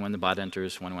updates, one when the bot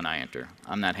enters, one when I enter.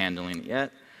 I'm not handling it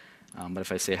yet, but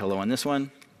if I say hello on this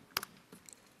one,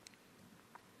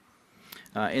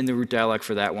 in the root dialog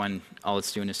for that one, all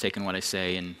it's doing is taking what I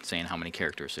say and saying how many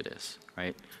characters it is,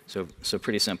 right? So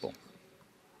pretty simple.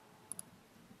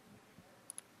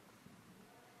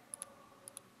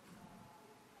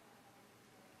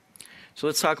 So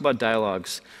let's talk about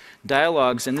dialogues.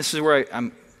 Dialogues, and this is where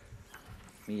I'm,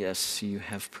 yes, you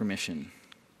have permission.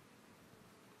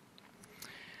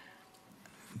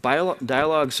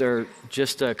 Dialogues are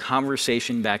just a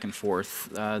conversation back and forth.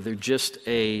 They're just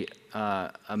a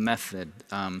method.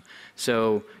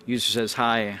 So user says,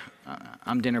 hi,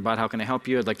 I'm Dinnerbot, how can I help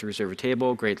you? I'd like to reserve a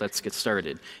table. Great, let's get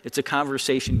started. It's a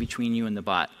conversation between you and the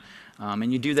bot.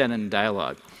 And you do that in a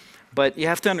dialogue. But you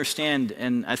have to understand,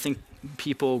 and I think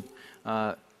people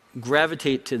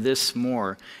gravitate to this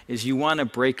more, is you want to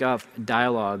break up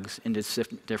dialogues into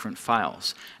different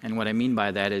files. And what I mean by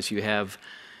that is you have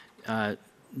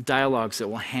dialogues that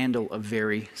will handle a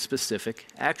very specific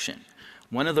action.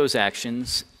 One of those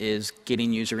actions is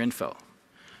getting user info.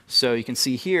 So you can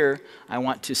see here, I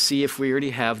want to see if we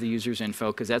already have the user's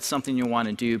info, because that's something you'll want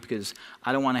to do, because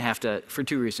I don't want to have to, for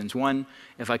two reasons. One,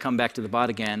 if I come back to the bot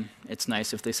again, it's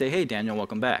nice if they say, hey, Daniel,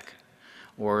 welcome back.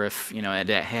 Or if I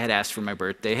had asked for my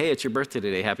birthday, hey, it's your birthday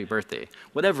today, happy birthday.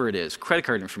 Whatever it is, credit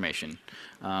card information,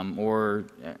 or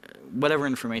whatever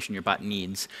information your bot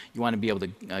needs, you want to be able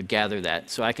to gather that.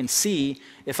 So I can see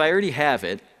if I already have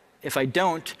it. If I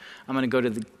don't, I'm going to go to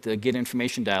the Get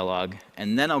Information dialog,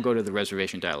 and then I'll go to the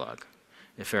Reservation dialog.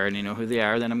 If I already know who they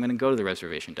are, then I'm going to go to the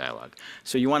Reservation dialog.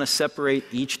 So you want to separate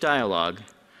each dialog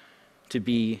to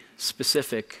be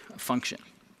specific function.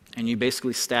 And you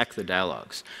basically stack the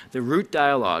dialogues. The root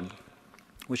dialog,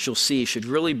 which you'll see, should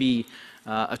really be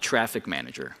a traffic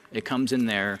manager. It comes in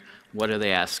there. What are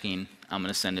they asking? I'm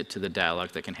going to send it to the dialog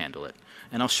that can handle it.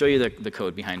 And I'll show you the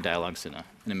code behind dialogs in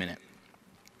a minute.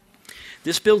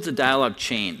 This builds a dialog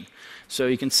chain. So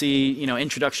you can see,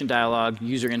 introduction dialog,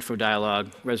 user info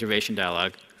dialog, reservation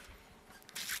dialog.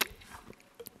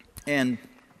 And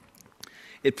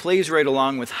it plays right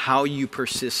along with how you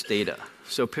persist data.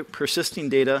 So persisting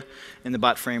data in the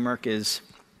bot framework is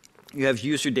you have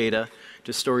user data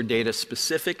to store data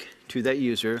specific to that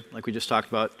user, like we just talked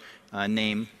about,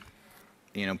 name,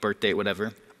 birth date,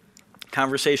 whatever.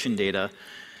 Conversation data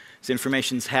is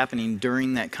information's happening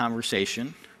during that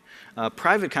conversation.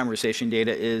 Private conversation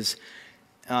data is,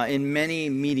 in many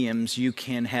mediums, you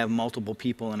can have multiple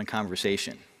people in a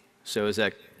conversation. So is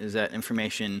that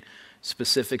information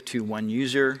specific to one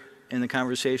user in the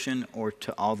conversation or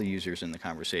to all the users in the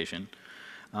conversation?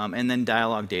 And then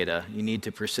dialogue data. You need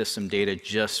to persist some data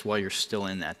just while you're still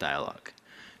in that dialogue.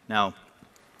 Now,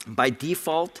 by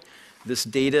default, this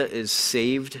data is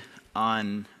saved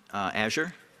on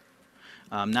Azure.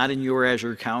 Not in your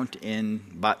Azure account, in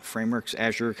Bot Framework's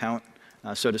Azure account,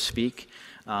 so to speak.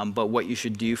 But what you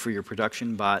should do for your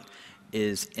production bot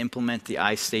is implement the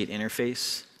iState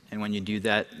interface. And when you do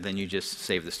that, then you just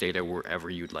save this data wherever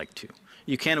you'd like to.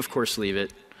 You can, of course, leave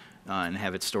it and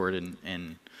have it stored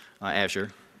in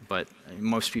Azure. But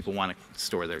most people want to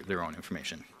store their own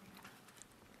information.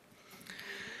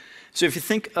 So if you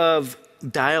think of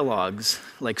dialogues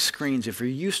like screens, if you're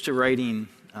used to writing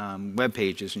web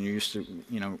pages and you're used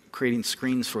to creating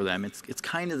screens for them, it's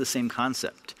kind of the same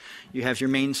concept. You have your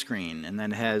main screen, and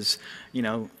then it has,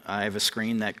 I have a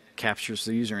screen that captures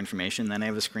the user information, then I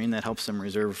have a screen that helps them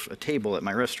reserve a table at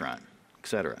my restaurant,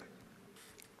 etc.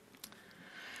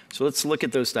 So let's look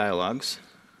at those dialogues.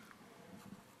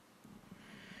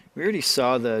 We already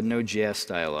saw the Node.js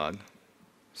dialog,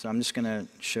 so I'm just going to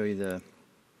show you the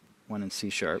one in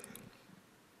C#.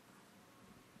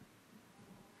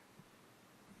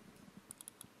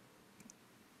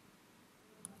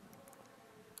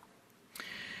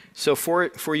 So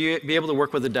for you to be able to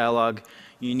work with a dialog,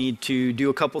 you need to do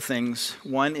a couple things.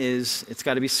 One is it's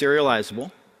got to be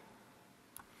serializable.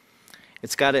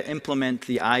 It's got to implement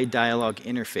the iDialog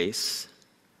interface,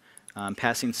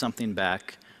 passing something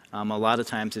back. A lot of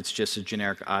times it's just a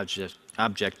generic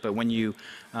object, but when you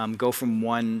go from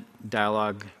one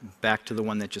dialog back to the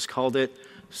one that just called it,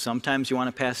 sometimes you want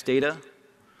to pass data,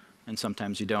 and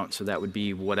sometimes you don't. So that would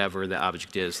be whatever the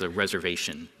object is, the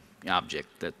reservation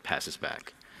object that passes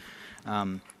back.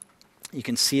 You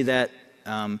can see that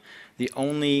the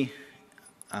only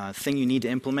thing you need to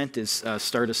implement is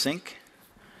start a sync.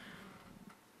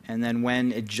 And then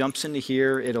when it jumps into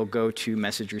here, it'll go to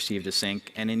message received async.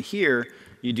 And in here,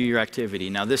 you do your activity.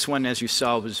 Now this one, as you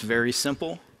saw, was very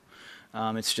simple.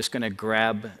 It's just going to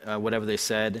grab whatever they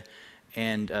said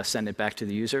and send it back to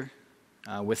the user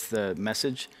with the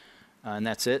message. And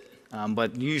that's it.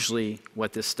 But usually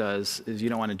what this does is you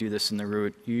don't want to do this in the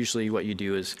root. Usually what you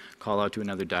do is call out to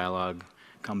another dialog,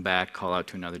 come back, call out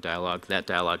to another dialog. That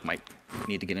dialog might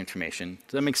need to get information.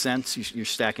 Does that make sense? You're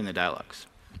stacking the dialogs.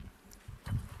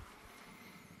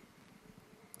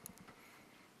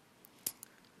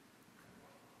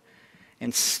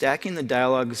 And stacking the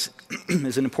dialogues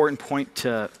is an important point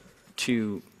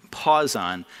to pause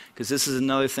on, because this is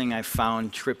another thing I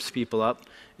found trips people up.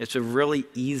 It's a really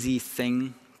easy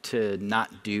thing to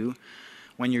not do.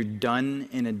 when you're done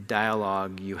in a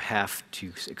dialogue, you have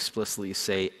to explicitly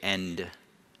say end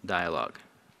dialogue.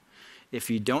 If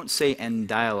you don't say end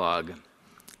dialogue,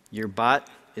 your bot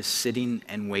is sitting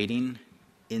and waiting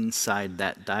inside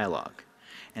that dialogue.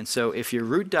 And so if your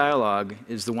root dialogue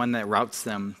is the one that routes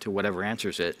them to whatever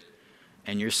answers it,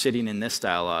 and you're sitting in this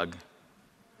dialogue,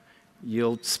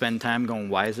 you'll spend time going,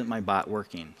 why isn't my bot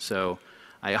working? So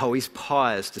I always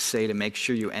pause to make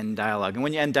sure you end dialogue. And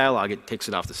when you end dialogue, it takes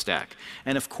it off the stack.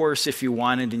 And of course, if you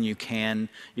wanted and you can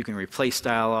replace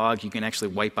dialogue. You can actually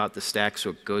wipe out the stack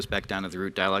so it goes back down to the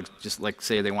root dialogue. Just like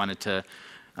say they wanted to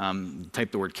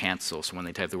type the word cancel. So when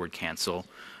they type the word cancel,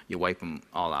 you wipe them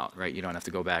all out, right? You don't have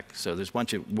to go back. So there's a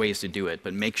bunch of ways to do it,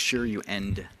 but make sure you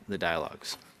end the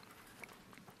dialogues.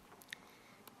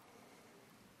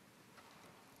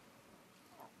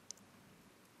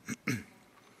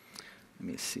 Let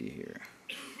me see here.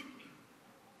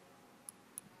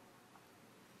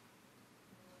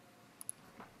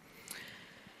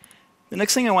 The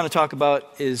next thing I want to talk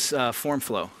about is form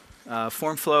flow.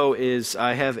 Form flow is,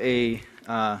 I have a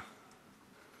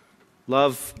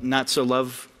love, not so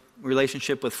love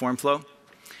relationship with form flow.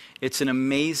 It's an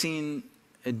amazing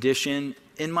addition,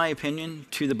 in my opinion,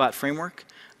 to the bot framework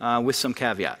with some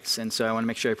caveats. And so I want to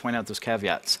make sure I point out those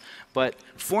caveats. But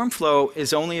form flow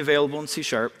is only available in C#,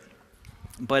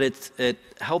 but it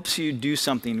helps you do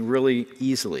something really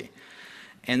easily.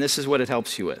 And this is what it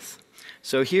helps you with.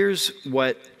 So here's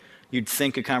what you'd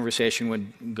think a conversation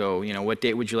would go. You know, what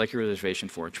date would you like your reservation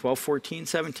for? 12, 14,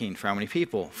 17. For how many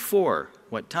people? 4.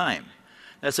 What time?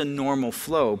 That's a normal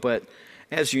flow, but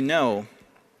as you know,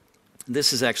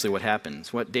 this is actually what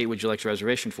happens. What date would you like your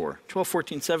reservation for? 12,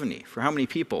 14, 70. For how many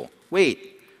people?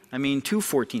 Wait, I mean 2,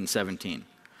 14, 17.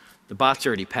 The bot's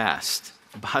already passed.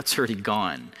 The bot's already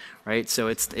gone, right? So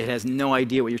it has no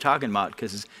idea what you're talking about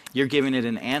because you're giving it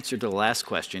an answer to the last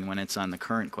question when it's on the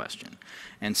current question.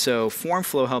 And so form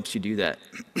flow helps you do that.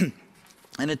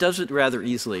 And it does it rather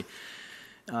easily.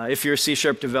 If you're a C#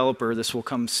 developer, this will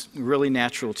come really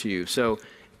natural to you. So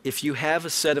if you have a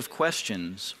set of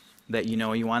questions that you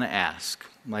know you want to ask,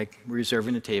 like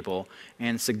reserving a table,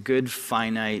 and it's a good,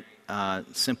 finite,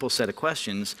 simple set of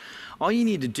questions, all you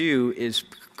need to do is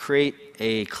create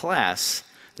a class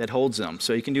that holds them.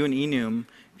 So you can do an enum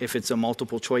if it's a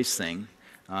multiple choice thing.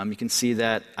 You can see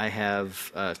that I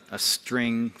have a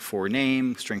string for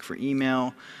name, string for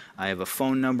email, I have a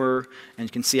phone number, and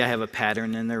you can see I have a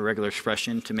pattern in there, regular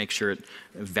expression, to make sure it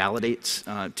validates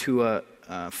to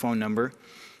a phone number.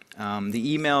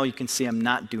 The email, you can see I'm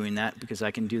not doing that because I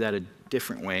can do that a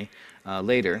different way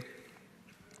later.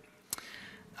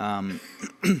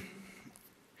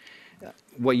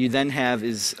 What you then have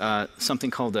is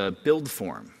something called a build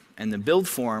form. And the build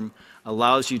form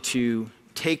allows you to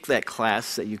take that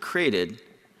class that you created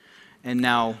and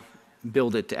now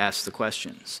build it to ask the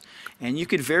questions. And you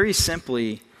could very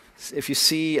simply, if you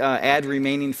see add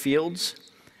remaining fields,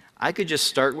 I could just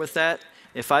start with that.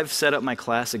 If I've set up my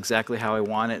class exactly how I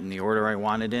want it in the order I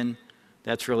want it in,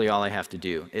 that's really all I have to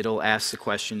do. It'll ask the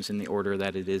questions in the order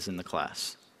that it is in the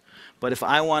class. But if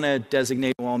I want to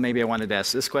designate, well, maybe I wanted to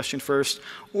ask this question first,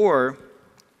 or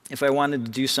if I wanted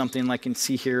to do something like you can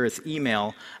see here with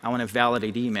email, I want to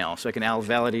validate email. So I can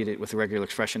validate it with a regular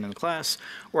expression in the class,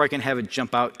 or I can have it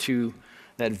jump out to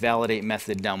that validate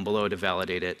method down below to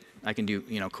validate it. I can do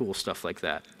cool stuff like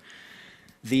that.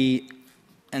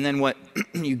 And then what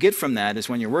you get from that is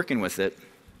when you're working with it,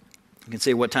 you can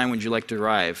say, what time would you like to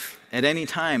arrive? At any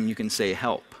time, you can say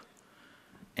help.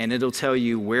 And it'll tell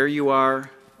you where you are.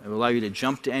 It'll allow you to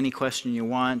jump to any question you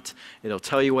want. It'll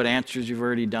tell you what answers you've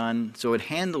already done. So it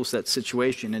handles that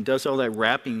situation and does all that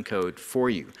wrapping code for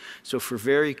you. So for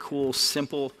very cool,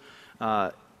 simple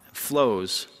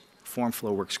flows, form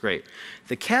flow works great.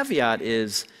 The caveat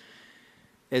is,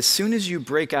 as soon as you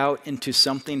break out into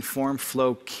something form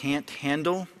flow can't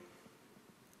handle,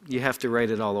 you have to write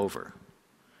it all over.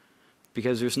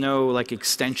 Because there's no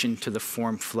extension to the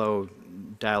form flow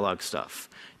dialogue stuff.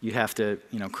 You have to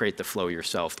create the flow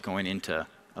yourself going into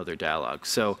other dialogues.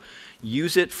 So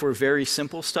use it for very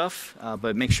simple stuff,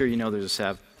 but make sure there's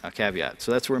a caveat.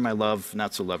 So that's where my love,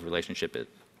 not so love relationship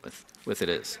with it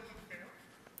is.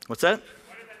 What's that?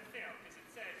 Why did that fail? Because it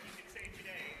said you could say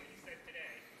today, and you said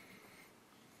today.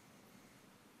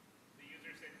 The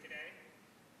user said today.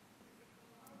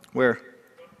 Where?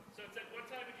 So it said, what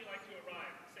time would you like to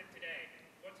arrive? It said today.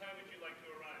 What time would you like to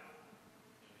arrive?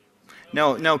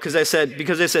 No, because I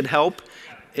said help,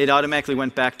 it automatically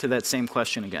went back to that same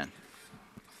question again.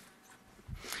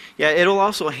 Yeah, it'll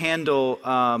also handle,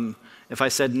 if I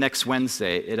said next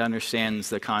Wednesday, it understands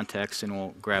the context and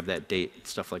will grab that date,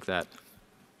 stuff like that.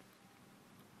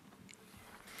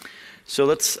 So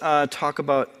let's talk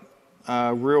about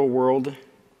real-world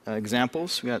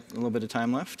examples. We got a little bit of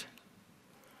time left.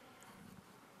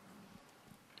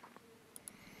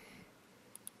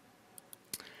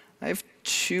 I have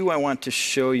two I want to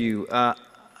show you.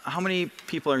 How many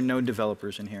people are Node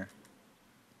developers in here?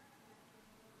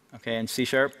 Okay, and C#?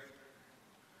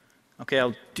 Okay,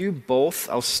 I'll do both.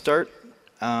 I'll start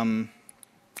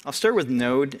with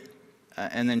Node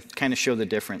and then kind of show the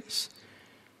difference.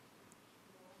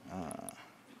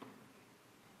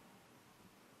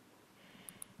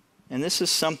 And this is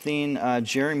something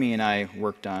Jeremy and I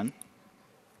worked on.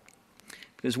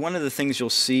 Because one of the things you'll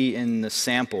see in the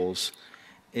samples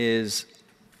is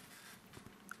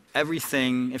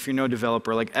everything, if you're no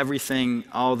developer, like everything,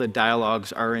 all the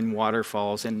dialogues are in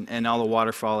waterfalls, and all the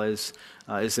waterfall is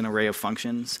an array of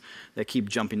functions that keep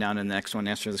jumping down to the next one,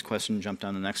 answer this question, jump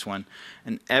down to the next one.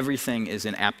 And everything is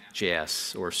in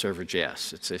app.js or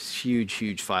server.js. It's a huge,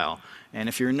 huge file. And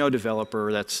if you're a no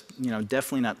developer, that's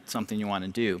definitely not something you want to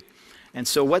do. And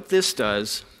so what this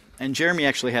does, and Jeremy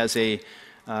actually has a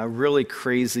really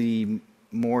crazy,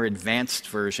 more advanced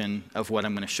version of what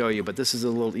I'm going to show you, but this is a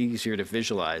little easier to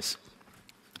visualize.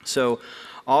 So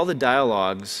all the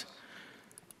dialogues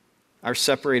are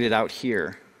separated out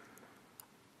here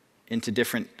into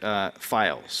different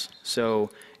files. So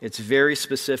it's very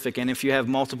specific, and if you have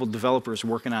multiple developers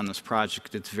working on this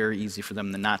project, it's very easy for them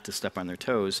not to step on their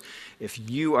toes. If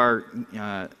you are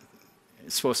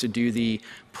supposed to do the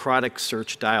product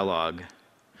search dialogue,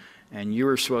 and you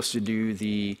were supposed to do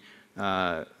the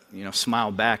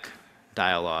smile back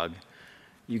dialogue,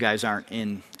 you guys aren't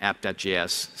in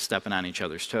app.js stepping on each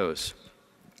other's toes.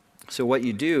 So what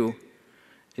you do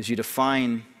is you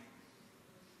define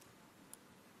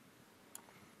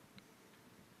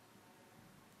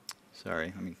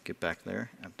let me get back there,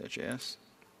 app.js.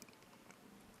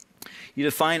 You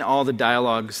define all the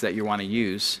dialogues that you want to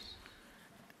use,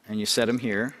 and you set them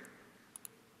here.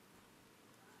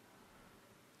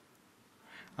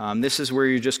 This is where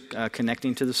you're just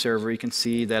connecting to the server. You can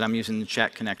see that I'm using the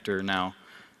chat connector now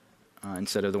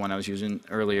instead of the one I was using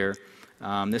earlier.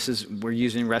 We're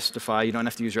using Restify. You don't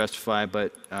have to use Restify,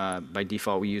 but by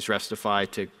default we use Restify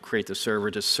to create the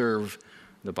server to serve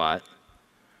the bot.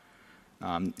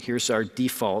 Here's our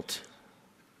default,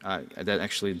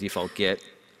 default GET.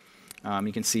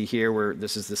 You can see here where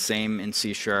this is the same in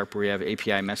C# where we have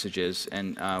API messages,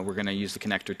 and we're going to use the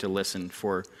connector to listen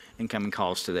for incoming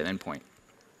calls to that endpoint.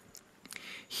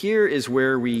 Here is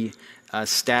where we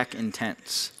stack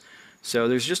intents. So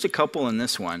there's just a couple in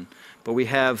this one, but we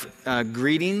have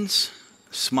greetings,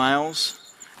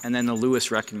 smiles, and then the Lewis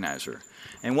recognizer.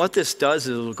 And what this does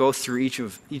is it'll go through each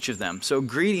of them. So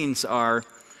greetings are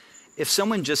if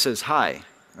someone just says hi,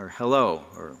 or hello,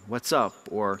 or what's up,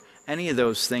 or any of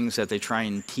those things that they try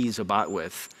and tease a bot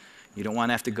with, you don't want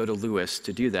to have to go to Lewis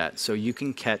to do that. So you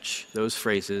can catch those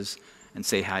phrases and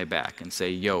say hi back, and say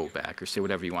yo back, or say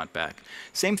whatever you want back.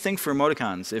 Same thing for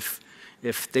emoticons.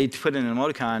 If they put in an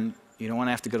emoticon, you don't want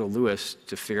to have to go to Lewis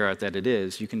to figure out that it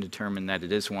is. You can determine that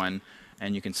it is one,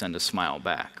 and you can send a smile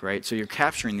back, right? So you're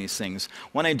capturing these things.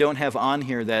 One I don't have on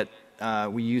here that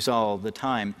we use all the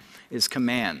time is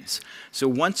commands. So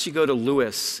once you go to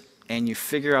Lewis and you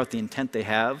figure out the intent they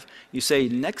have, you say,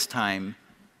 next time,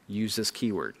 use this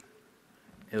keyword.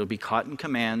 It'll be caught in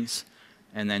commands,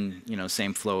 and then,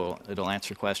 same flow, it'll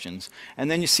answer questions. And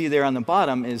then you see there on the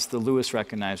bottom is the Lewis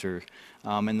recognizer.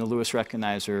 And the Lewis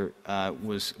recognizer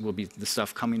will be the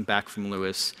stuff coming back from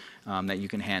Lewis that you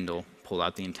can handle, pull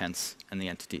out the intents and the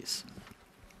entities.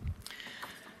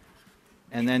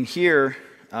 And then here,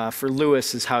 for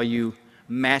Lewis, is how you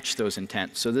match those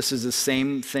intents. So this is the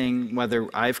same thing whether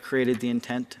I've created the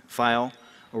intent file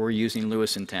or we're using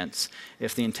Lewis intents.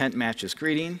 If the intent matches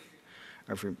greeting,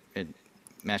 or if it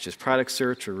matches product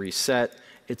search or reset,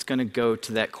 it's going to go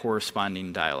to that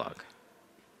corresponding dialogue.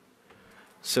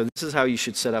 So this is how you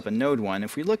should set up a Node one.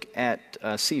 If we look at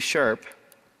C#,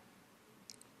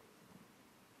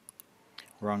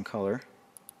 wrong color,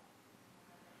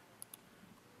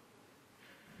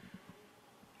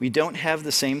 we don't have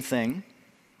the same thing.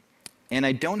 And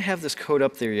I don't have this code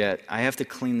up there yet. I have to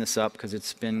clean this up because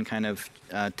it's been kind of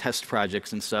test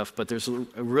projects and stuff, but there's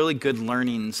really good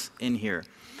learnings in here.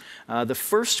 The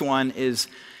first one is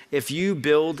if you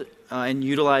build and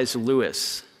utilize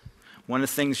Lewis, one of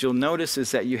the things you'll notice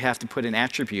is that you have to put an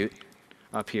attribute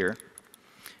up here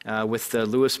with the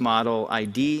Lewis model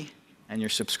ID and your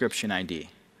subscription ID.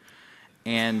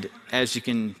 And as you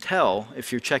can tell,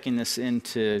 if you're checking this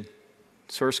into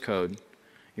source code,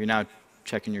 you're now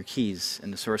checking your keys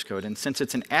in the source code. And since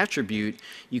it's an attribute,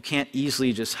 you can't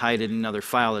easily just hide it in another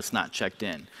file that's not checked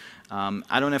in.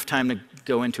 I don't have time to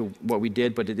go into what we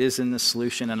did, but it is in the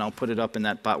solution, and I'll put it up in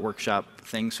that bot workshop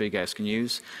thing so you guys can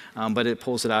use. But it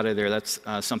pulls it out of there. That's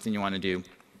something you want to do.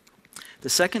 The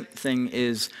second thing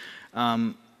is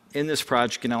in this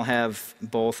project, and I'll have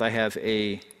both. I have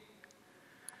a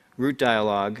root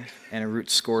dialog and a root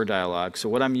score dialog. So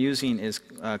what I'm using is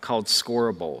called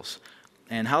scorables.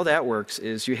 And how that works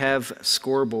is you have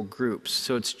scorable groups.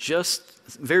 So it's just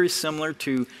very similar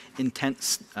to intent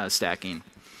stacking,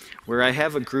 where I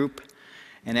have a group,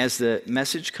 and as the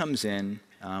message comes in,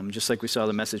 just like we saw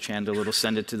the message handler, it'll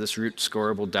send it to this root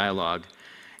scorable dialog.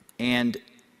 And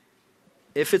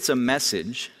if it's a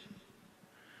message,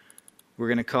 we're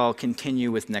going to call continue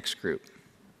with next group.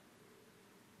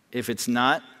 If it's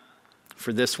not,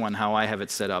 for this one, how I have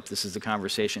it set up, this is the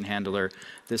conversation handler.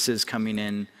 This is coming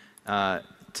in to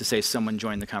say someone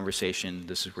joined the conversation.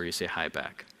 This is where you say hi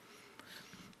back.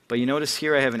 But you notice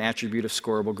here I have an attribute of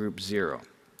scorable group 0.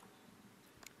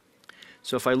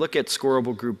 So if I look at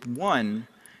scorable group 1,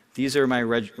 these are my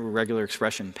regular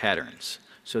expression patterns.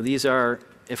 So these are,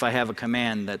 if I have a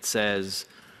command that says,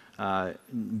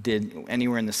 did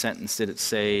anywhere in the sentence, did it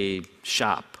say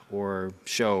shop or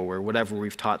show or whatever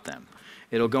we've taught them?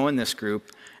 It'll go in this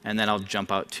group, and then I'll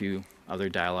jump out to other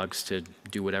dialogues to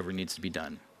do whatever needs to be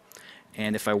done.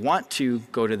 And if I want to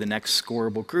go to the next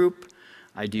scorable group,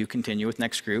 I do continue with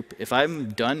next group. If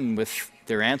I'm done with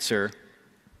their answer,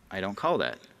 I don't call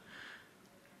that.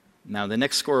 Now the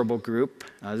next scorable group,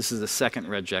 this is the second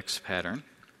regex pattern,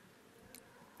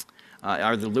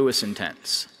 are the Lewis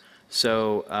intents.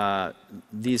 So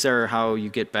these are how you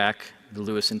get back the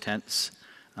Lewis intents.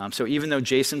 So even though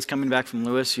JSON's coming back from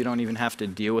Lewis, you don't even have to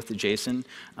deal with the JSON.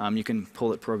 You can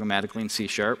pull it programmatically in C#.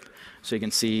 So you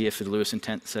can see if the Lewis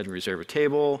intent said reserve a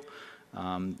table,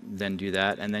 then do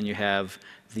that. And then you have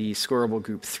the scorable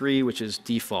group 3, which is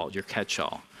default, your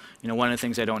catch-all. You know, one of the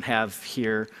things I don't have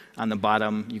here on the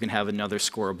bottom, you can have another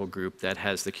scorable group that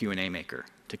has the Q&A maker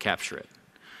to capture it.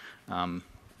 And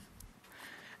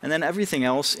then everything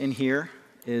else in here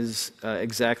is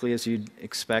exactly as you'd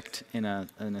expect in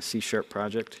a C#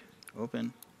 project.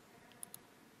 Open.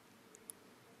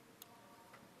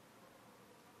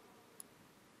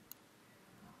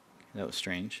 That was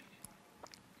strange.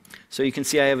 So you can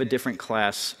see I have a different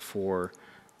class for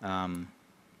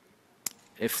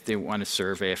if they want a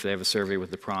survey, if they have a survey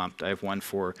with the prompt. I have one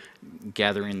for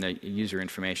gathering the user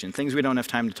information. Things we don't have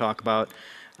time to talk about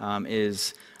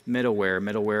is middleware.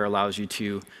 Middleware allows you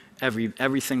to,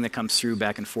 everything that comes through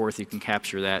back and forth, you can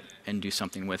capture that and do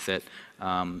something with it.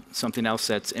 Something else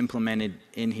that's implemented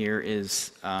in here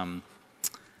is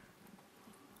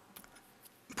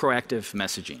proactive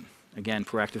messaging. Again,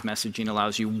 proactive messaging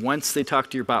allows you, once they talk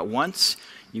to your bot once,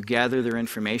 you gather their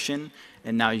information,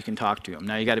 and now you can talk to them.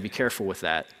 Now you got to be careful with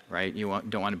that, right? You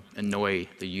don't want to annoy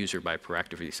the user by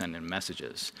proactively sending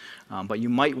messages. But you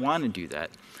might want to do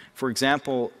that. For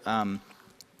example,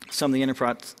 some of the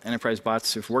enterprise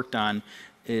bots we've worked on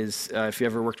is, if you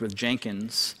ever worked with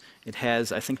Jenkins, it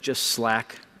has, I think, just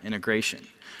Slack integration.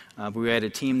 But we had a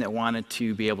team that wanted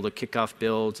to be able to kick off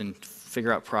builds and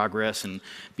figure out progress and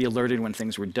be alerted when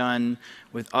things were done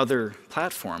with other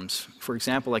platforms. For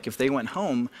example, like if they went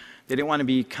home, they didn't want to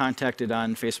be contacted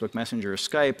on Facebook Messenger or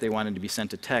Skype. They wanted to be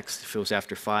sent a text if it was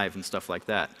after 5 and stuff like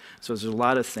that. So there's a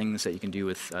lot of things that you can do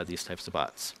with these types of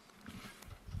bots.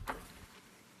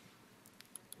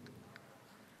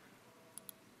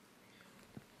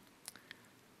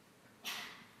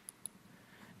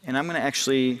 And I'm going to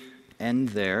actually end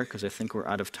there because I think we're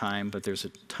out of time, but there's a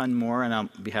ton more, and I'll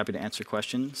be happy to answer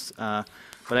questions. But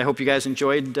I hope you guys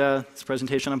enjoyed this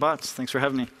presentation on bots. Thanks for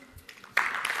having me.